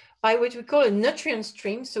sustained by what we call a nutrient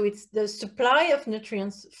stream. So it's the supply of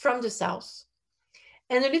nutrients from the south,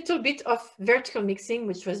 and a little bit of vertical mixing,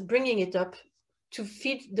 which was bringing it up to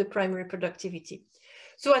feed the primary productivity.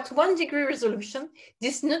 So at 1 degree resolution,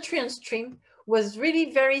 this nutrient stream was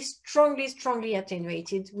really very strongly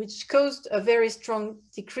attenuated, which caused a very strong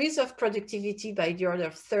decrease of productivity by the order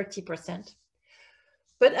of 30%.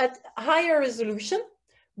 But at higher resolution,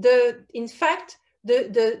 in fact,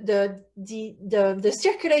 the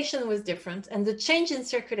circulation was different, and the change in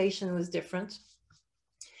circulation was different.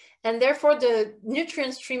 And therefore, the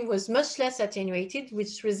nutrient stream was much less attenuated,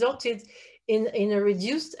 which resulted in a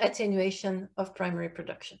reduced attenuation of primary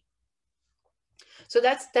production. So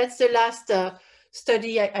that's the last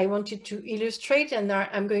study I wanted to illustrate, and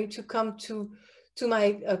I'm going to come to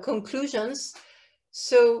my conclusions.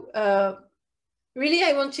 So really,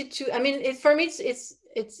 I wanted to. I mean, for me,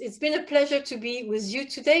 it's been a pleasure to be with you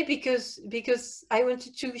today because I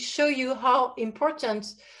wanted to show you how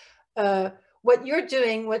important what you're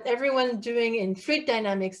doing, what everyone doing in fluid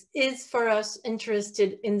dynamics is for us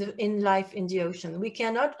interested in life in the ocean. We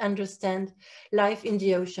cannot understand life in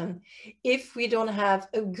the ocean if we don't have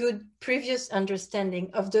a good previous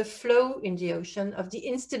understanding of the flow in the ocean, of the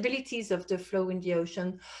instabilities of the flow in the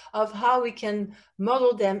ocean, of how we can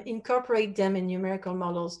model them, incorporate them in numerical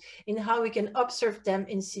models, in how we can observe them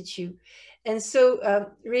in situ. And so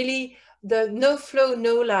really the no flow,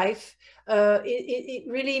 no life, it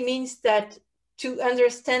really means that to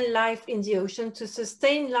understand life in the ocean, to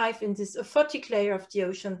sustain life in this aphotic layer of the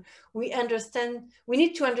ocean, we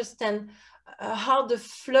need to understand how the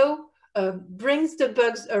flow brings the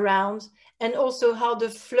bugs around, and also how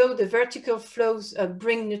the vertical flows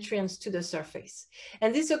bring nutrients to the surface.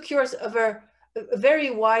 And this occurs over a very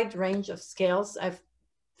wide range of scales. I've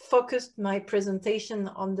focused my presentation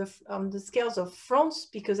on the scales of fronts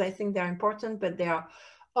because I think they're important, but there are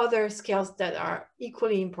other scales that are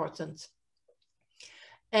equally important.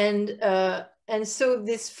 And so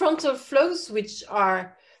these frontal flows, which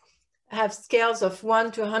have scales of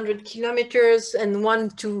 1 to 100 kilometers, and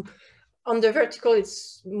 1 to, on the vertical,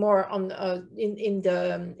 it's more on in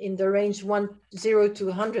the range 0 to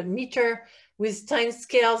 100 meter, with time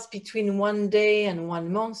scales between 1 day and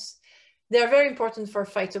 1 month. They are very important for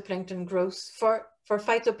phytoplankton growth, for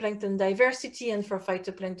phytoplankton diversity, and for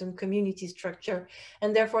phytoplankton community structure.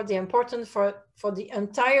 And therefore, they're important for the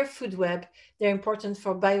entire food web. They're important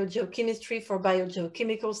for biogeochemistry, for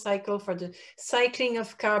biogeochemical cycle, for the cycling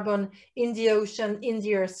of carbon in the ocean, in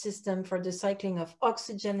the Earth system, for the cycling of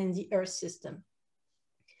oxygen in the Earth system.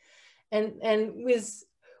 And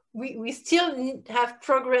we still have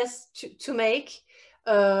progress to make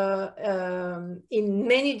in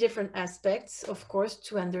many different aspects, of course,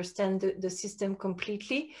 to understand the system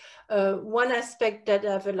completely. One aspect that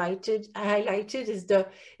I've highlighted is the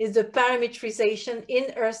parameterization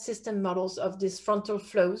in Earth system models of these frontal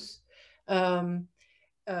flows,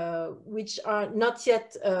 which are not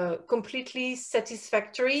yet completely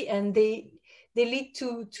satisfactory, and they lead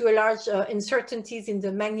to a large uncertainties in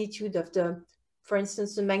the magnitude of for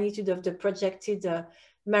instance, the magnitude of the projected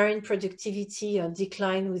marine productivity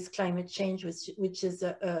decline with climate change, which is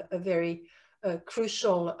a very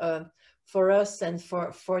crucial for us and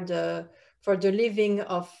for the living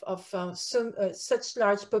of such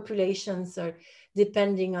large populations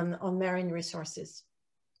depending on marine resources.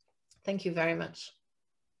 Thank you very much.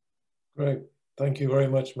 Great. Thank you very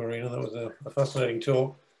much, Marina. That was a fascinating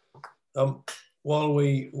talk. While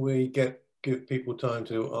we give people time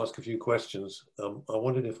to ask a few questions, I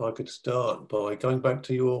wondered if I could start by going back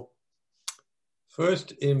to your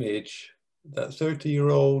first image, that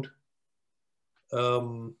 30-year-old,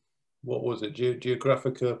 what was it,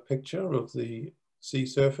 Geographica picture of the sea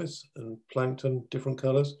surface and plankton, different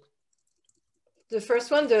colors? The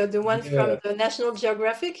first one, the one from the National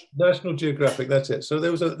Geographic? National Geographic, that's it. So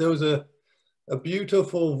there was a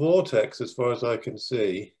beautiful vortex, as far as I can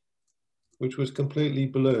see, which was completely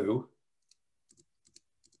blue.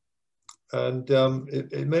 And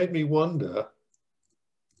it made me wonder,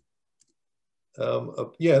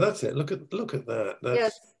 yeah, that's it. Look at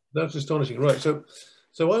that. That's astonishing. Right. So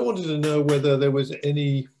I wanted to know whether there was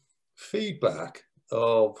any feedback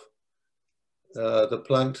of the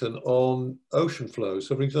plankton on ocean flow.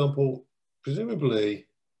 So, for example, presumably.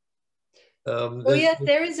 Yes,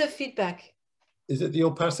 there is a feedback. Is it the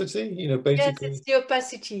opacity? You know, basically. Yes, it's the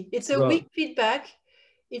opacity. It's a weak feedback.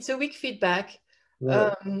 It's a weak feedback.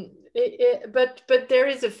 Right. But there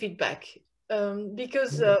is a feedback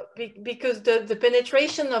because the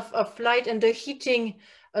penetration of light and the heating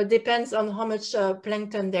depends on how much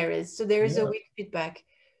plankton there is. So there is a weak feedback.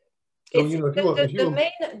 So,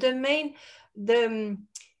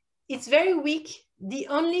 it's very weak. The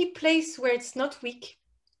only place where it's not weak,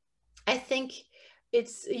 I think,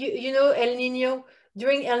 it's you know, El Nino.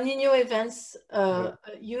 During El Nino events,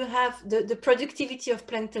 you have the productivity of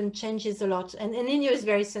plankton changes a lot, and El Nino is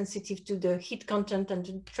very sensitive to the heat content and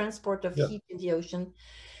to transport of heat in the ocean.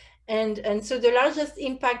 And so the largest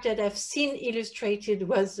impact that I've seen illustrated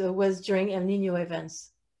was during El Nino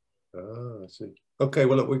events. Ah, I see. Okay,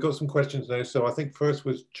 well, look, we've got some questions now. So I think first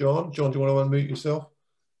was John. John, do you want to unmute yourself?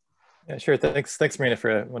 Yeah, sure. Thanks, Marina,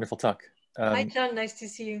 for a wonderful talk. Hi, John. Nice to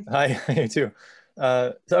see you. Hi, you too.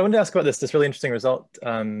 So I wanted to ask about this really interesting result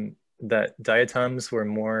that diatoms were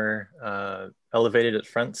more elevated at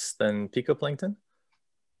fronts than picoplankton.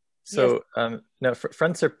 So now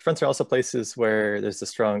fronts are also places where there's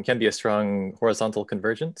can be a strong horizontal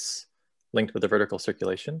convergence linked with the vertical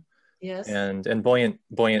circulation. Yes. And buoyant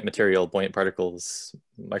material, buoyant particles,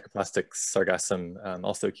 microplastics, sargassum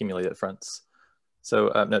also accumulate at fronts.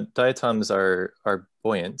 So now diatoms are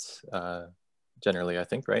buoyant generally, I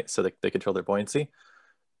think, right? So they control their buoyancy.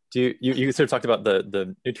 You sort of talked about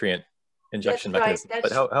the nutrient injection mechanism,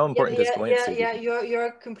 but how important is buoyancy? Yeah,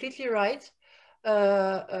 you're completely right.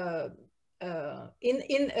 How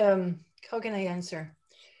can I answer?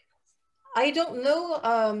 I don't know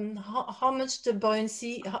how much the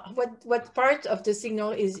buoyancy, what part of the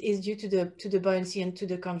signal is due to the buoyancy and to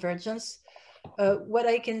the convergence. What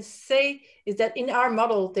I can say is that in our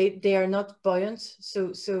model they are not buoyant,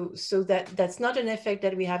 so that's not an effect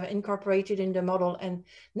that we have incorporated in the model, and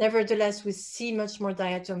nevertheless we see much more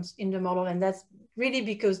diatoms in the model, and that's really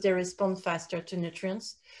because they respond faster to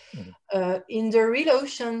nutrients. In the real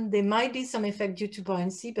ocean there might be some effect due to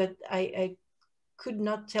buoyancy, but I could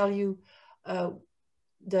not tell you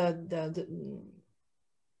the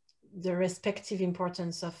respective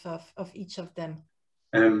importance of each of them.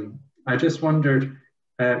 I just wondered,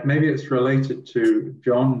 maybe it's related to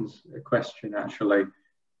John's question actually,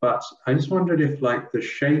 but I just wondered if like the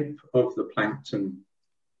shape of the plankton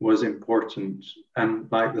was important,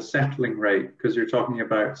 and like the settling rate, because you're talking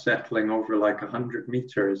about settling over like 100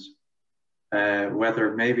 meters,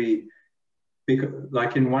 whether maybe, because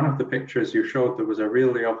like in one of the pictures you showed there was a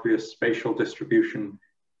really obvious spatial distribution,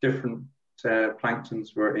 different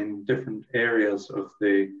planktons were in different areas of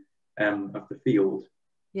the field.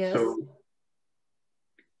 Yes. So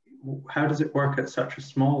how does it work at such a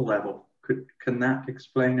small level? Can that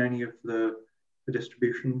explain any of the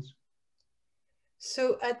distributions?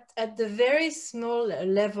 So at the very small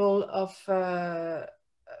level of,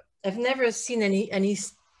 I've never seen any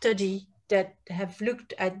study that have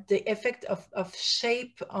looked at the effect of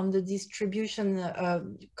shape on the distribution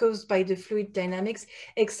caused by the fluid dynamics,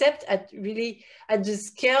 except at the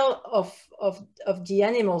scale of the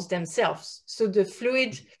animals themselves. So the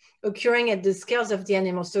fluid occurring at the scales of the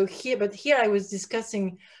animals. So here I was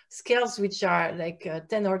discussing scales which are like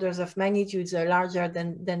 10 orders of magnitudes larger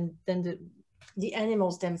than the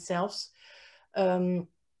animals themselves. So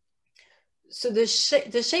the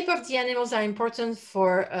shape of the animals are important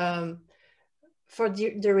for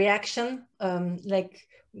the reaction. Like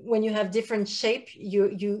when you have different shape,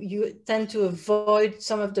 you tend to avoid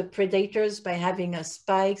some of the predators by having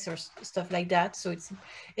spikes or stuff like that. So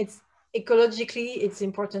it's ecologically, it's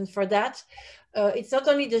important for that. It's not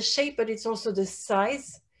only the shape, but it's also the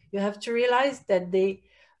size. You have to realize that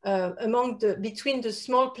between the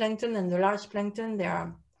small plankton and the large plankton, there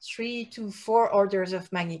are 3 to 4 orders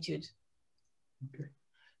of magnitude. Okay.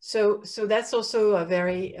 So that's also a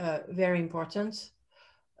very important.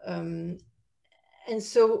 And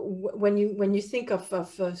so when you think of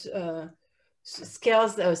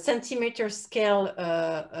scales, centimeter scale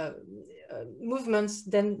movements,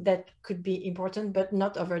 then that could be important, but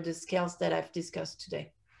not over the scales that I've discussed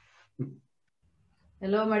today.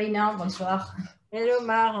 Hello, Marina. Bonsoir. Hello,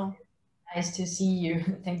 Mar. Nice to see you.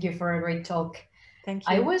 Thank you for a great talk. Thank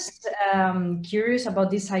you. I was curious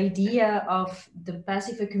about this idea of the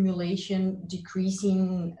passive accumulation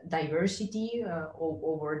decreasing diversity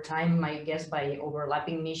over time, I guess, by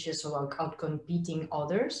overlapping niches or outcompeting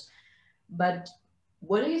others. But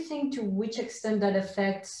what do you think, to which extent that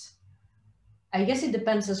affects? I guess it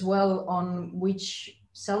depends as well on which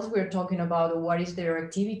cells we're talking about, or what is their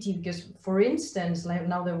activity. Because, for instance, like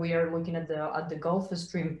now that we are looking at the Gulf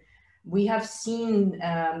Stream, we have seen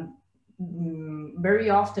very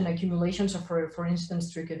often accumulations of, for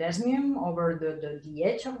instance, trichodesmium over the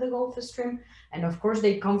edge of the Gulf Stream. And of course,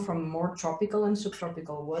 they come from more tropical and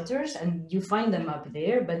subtropical waters, and you find them up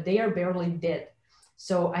there, but they are barely dead.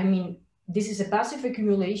 So, I mean, this is a passive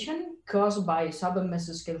accumulation caused by sub- and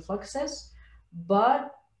mesoscale fluxes,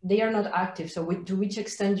 but they are not active. So to which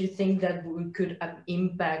extent do you think that we could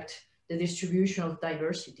impact the distribution of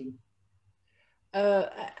diversity?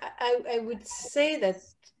 I would say that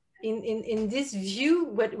in this view,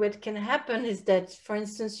 what can happen is that, for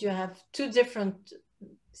instance, you have 2 different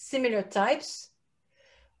similar types,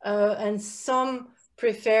 and some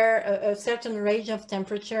prefer a certain range of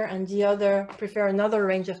temperature and the other prefer another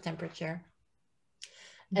range of temperature.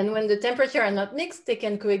 And when the temperature are not mixed, they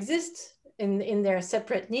can coexist in their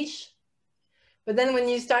separate niche. But then when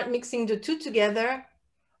you start mixing the 2 together,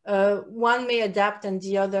 one may adapt and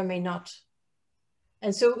the other may not.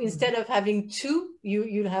 And so instead of having 2,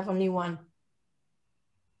 you'll have only 1.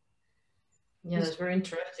 Yeah, that's very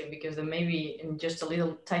interesting, because then maybe in just a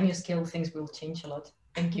little tiny scale, things will change a lot.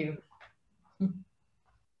 Thank you.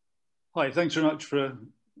 Hi, thanks very much for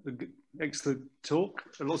an excellent talk,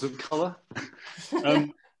 lots of colour.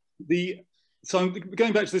 So I'm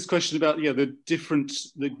going back to this question about the different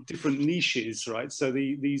niches, right? So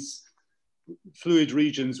these fluid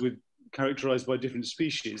regions characterized by different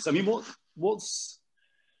species. I mean, what's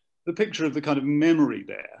the picture of the kind of memory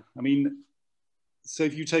there? I mean, so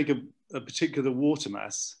if you take a particular water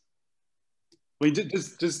mass, I mean,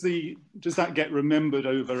 does that get remembered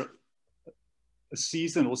over a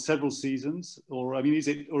season or several seasons? Or I mean, is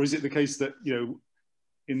it the case that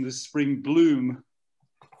in the spring bloom,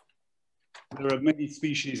 there are many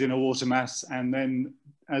species in a water mass, and then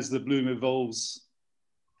as the bloom evolves,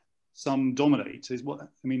 some dominate?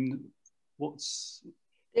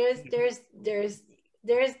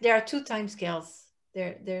 There are 2 time scales.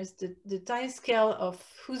 There's the time scale of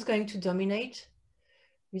who's going to dominate,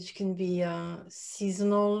 which can be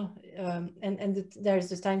seasonal, and there's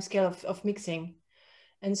the time scale of mixing.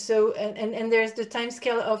 And so, and there's the time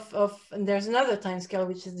scale and there's another time scale,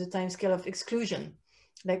 which is the time scale of exclusion.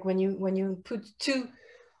 Like when you put 2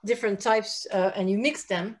 different types and you mix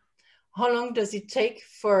them, how long does it take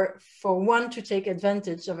for one to take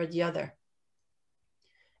advantage over the other?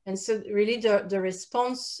 And so really the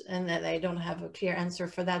response, and I don't have a clear answer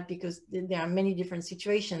for that because there are many different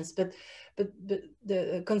situations, but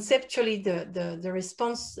conceptually the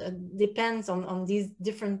response depends on these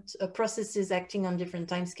different processes acting on different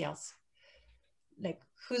timescales. Like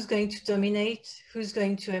who's going to dominate, who's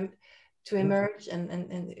going to emerge,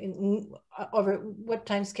 and over what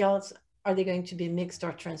timescales are they going to be mixed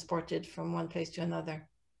or transported from one place to another?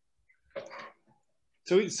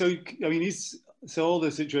 So I mean, so all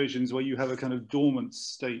the situations where you have a kind of dormant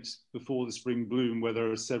state before the spring bloom, where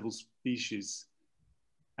there are several species,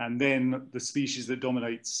 and then the species that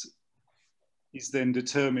dominates is then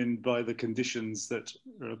determined by the conditions that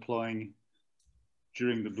are applying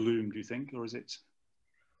during the bloom, do you think, or is it?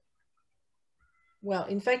 Well,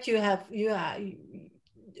 in fact,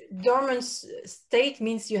 dormant state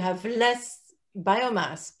means you have less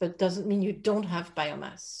biomass, but doesn't mean you don't have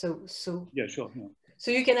biomass. So yeah, sure. Yeah. So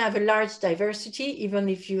you can have a large diversity even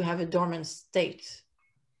if you have a dormant state,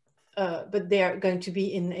 but they are going to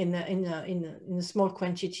be in a small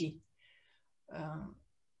quantity.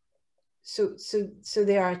 So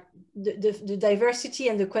they are the diversity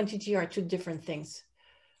and the quantity are 2 different things.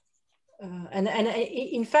 And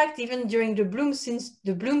in fact, even during the bloom, since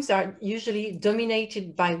the blooms are usually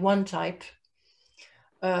dominated by one type,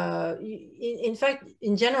 in fact,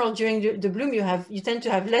 in general, during the bloom, you tend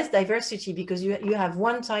to have less diversity because you have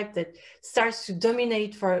one type that starts to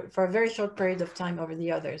dominate for a very short period of time over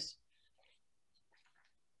the others.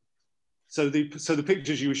 So the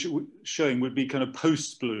pictures you were showing would be kind of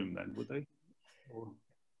post bloom, then, would they? Or...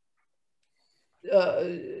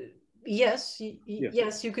 Yes, yeah.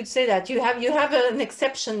 Yes, you could say that. You have an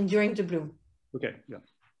exception during the bloom. Okay. Yeah.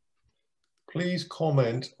 Please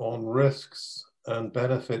comment on risks and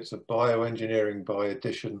benefits of bioengineering by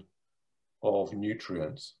addition of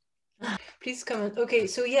nutrients. Please comment. Okay,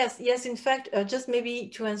 so yes, in fact, just maybe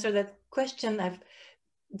to answer that question, I've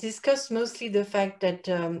discussed mostly the fact that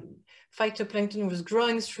phytoplankton was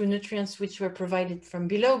growing through nutrients which were provided from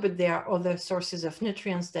below, but there are other sources of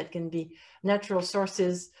nutrients that can be natural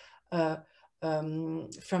sources from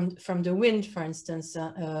the wind, for instance,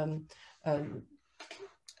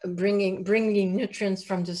 bringing nutrients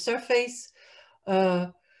from the surface.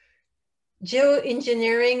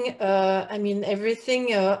 Geoengineering, I mean,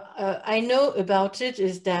 everything I know about it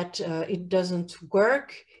is that it doesn't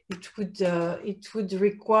work. It would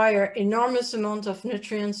require enormous amount of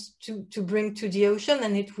nutrients to bring to the ocean,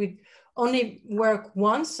 and it would only work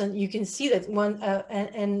once. And you can see that one,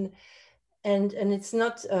 and it's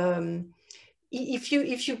not. If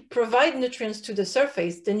you provide nutrients to the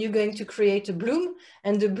surface, then you're going to create a bloom,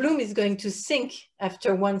 and the bloom is going to sink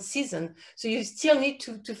after one season. So you still need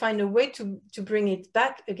to find a way to bring it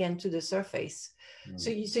back again to the surface.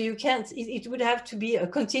 Mm. So you can't, it would have to be a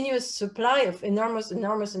continuous supply of enormous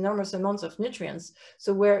amounts of nutrients.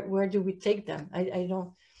 So where do we take them? I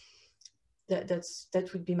don't, that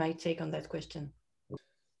would be my take on that question.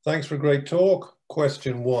 Thanks for a great talk.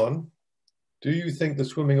 Question 1. Do you think the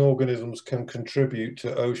swimming organisms can contribute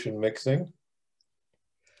to ocean mixing?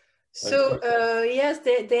 So yes,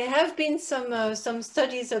 there have been some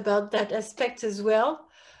studies about that aspect as well,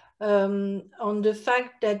 on the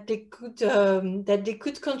fact that they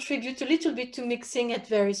could contribute a little bit to mixing at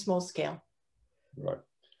very small scale. Right.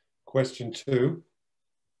 Question 2.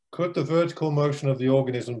 Could the vertical motion of the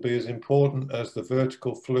organism be as important as the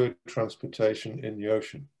vertical fluid transportation in the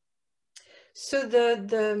ocean? So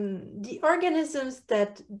the organisms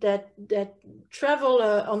that travel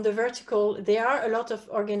on the vertical, there are a lot of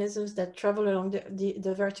organisms that travel along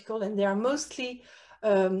the vertical, and they are mostly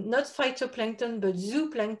not phytoplankton but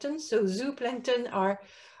zooplankton. So zooplankton are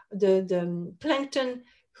the plankton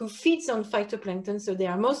who feeds on phytoplankton. So they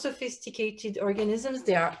are more sophisticated organisms.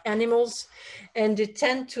 They are animals, and they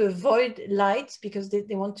tend to avoid light because they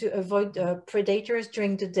want to avoid predators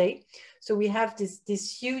during the day. So we have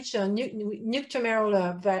this huge nocturnal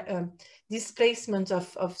displacement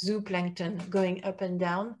of zooplankton going up and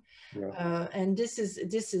down, yeah. And this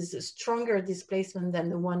is a stronger displacement than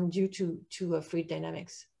the one due to fluid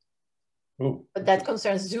dynamics. Oh, but that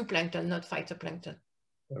concerns zooplankton, not phytoplankton.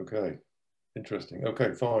 Okay, interesting.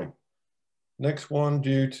 Okay, fine. Next one,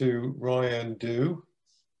 due to Ryan Du.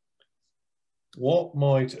 What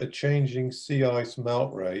might a changing sea ice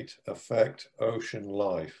melt rate affect ocean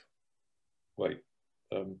life? Wait,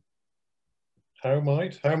 how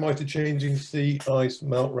might a changing sea ice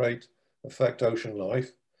melt rate affect ocean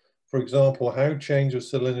life? For example, how change of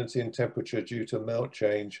salinity and temperature due to melt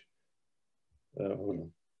change?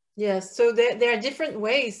 Yes, so there are different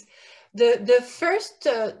ways. The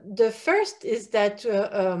first is that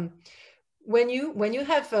when you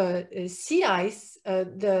have sea ice,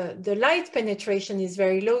 the light penetration is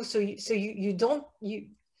very low, so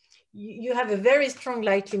you have a very strong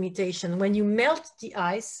light limitation. When you melt the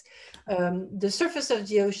ice, the surface of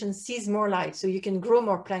the ocean sees more light, so you can grow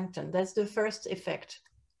more plankton. That's the first effect.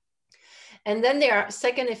 And then there are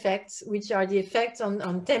second effects, which are the effects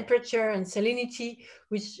on temperature and salinity,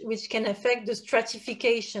 which can affect the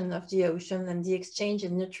stratification of the ocean and the exchange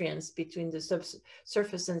of nutrients between the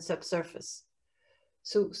surface and subsurface.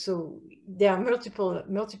 So there are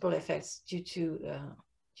multiple effects due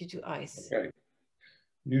to ice. Okay.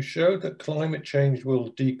 You showed that climate change will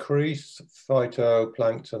decrease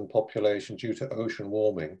phytoplankton population due to ocean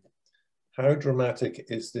warming. How dramatic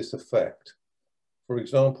is this effect? For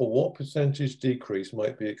example, what percentage decrease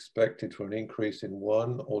might be expected for an increase in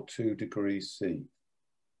 1 or 2 degrees C?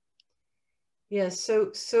 Yes,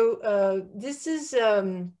 so this is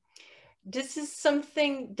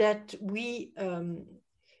something that we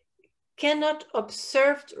cannot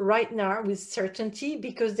observe right now with certainty,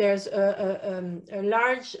 because there's a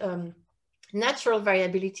large natural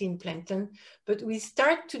variability in plankton, but we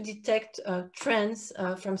start to detect trends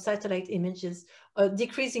from satellite images,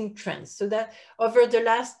 decreasing trends. So that over the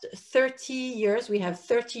last 30 years, we have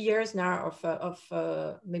 30 years now of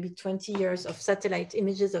maybe 20 years of satellite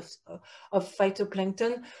images of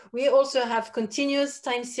phytoplankton. We also have continuous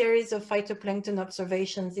time series of phytoplankton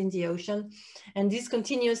observations in the ocean. And this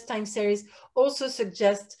continuous time series also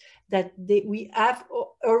suggests that we have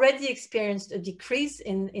already experienced a decrease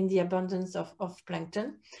in the abundance of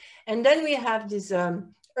plankton. And then we have these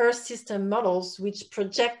Earth system models which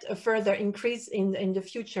project a further increase in the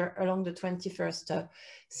future along the 21st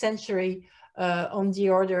century on the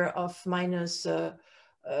order of minus 10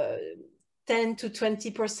 to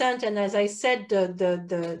 20%. And as I said,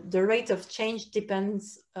 the rate of change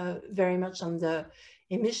depends very much on the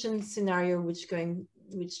emission scenario,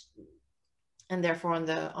 and therefore on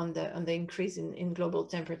the increase in global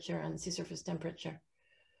temperature and sea surface temperature.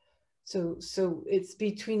 So it's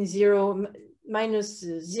between minus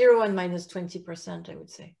 0 and minus 20%, I would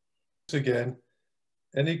say. Again,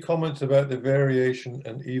 any comments about the variation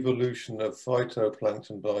and evolution of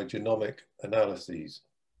phytoplankton by genomic analyses?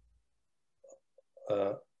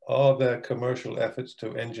 Are there commercial efforts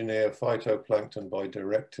to engineer phytoplankton by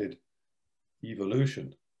directed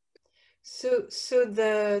evolution? So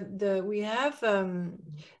we have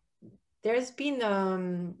there's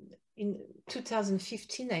been in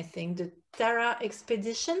 2015, I think, the Tara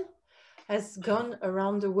expedition has gone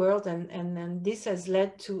around the world, and this has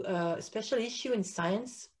led to a special issue in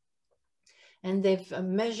Science, and they've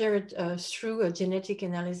measured through a genetic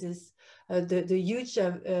analysis the huge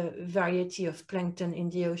variety of plankton in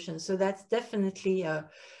the ocean. So that's definitely an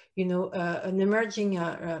emerging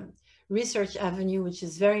research avenue, which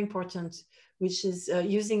is very important, which is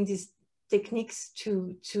using these techniques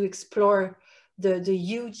to explore the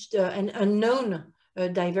huge and unknown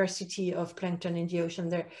diversity of plankton in the ocean.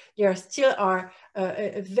 There still are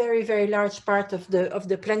a very, very large part of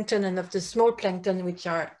the plankton and of the small plankton which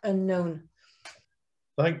are unknown.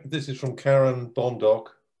 This is from Karen Bondock.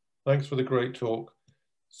 Thanks for the great talk.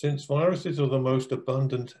 Since viruses are the most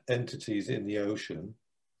abundant entities in the ocean,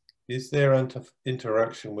 is there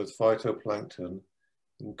interaction with phytoplankton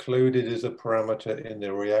included as a parameter in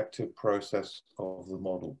the reactive process of the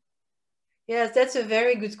model? Yes, that's a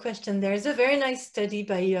very good question. There's a very nice study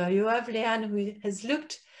by Yoav Lehan, who has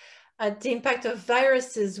looked at the impact of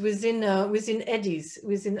viruses within eddies,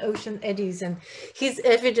 within ocean eddies, and he's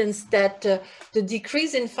evidenced that the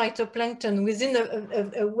decrease in phytoplankton within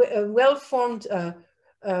a well-formed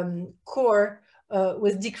core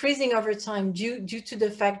was decreasing over time due to the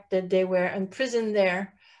fact that they were imprisoned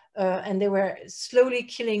there and they were slowly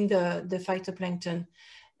killing the phytoplankton.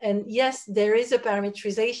 And yes, there is a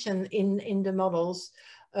parameterization in the models.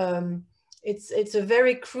 It's a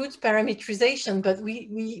very crude parameterization, but we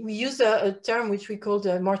use a term which we call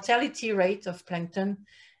the mortality rate of plankton,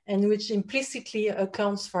 and which implicitly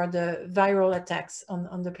accounts for the viral attacks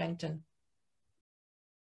on the plankton.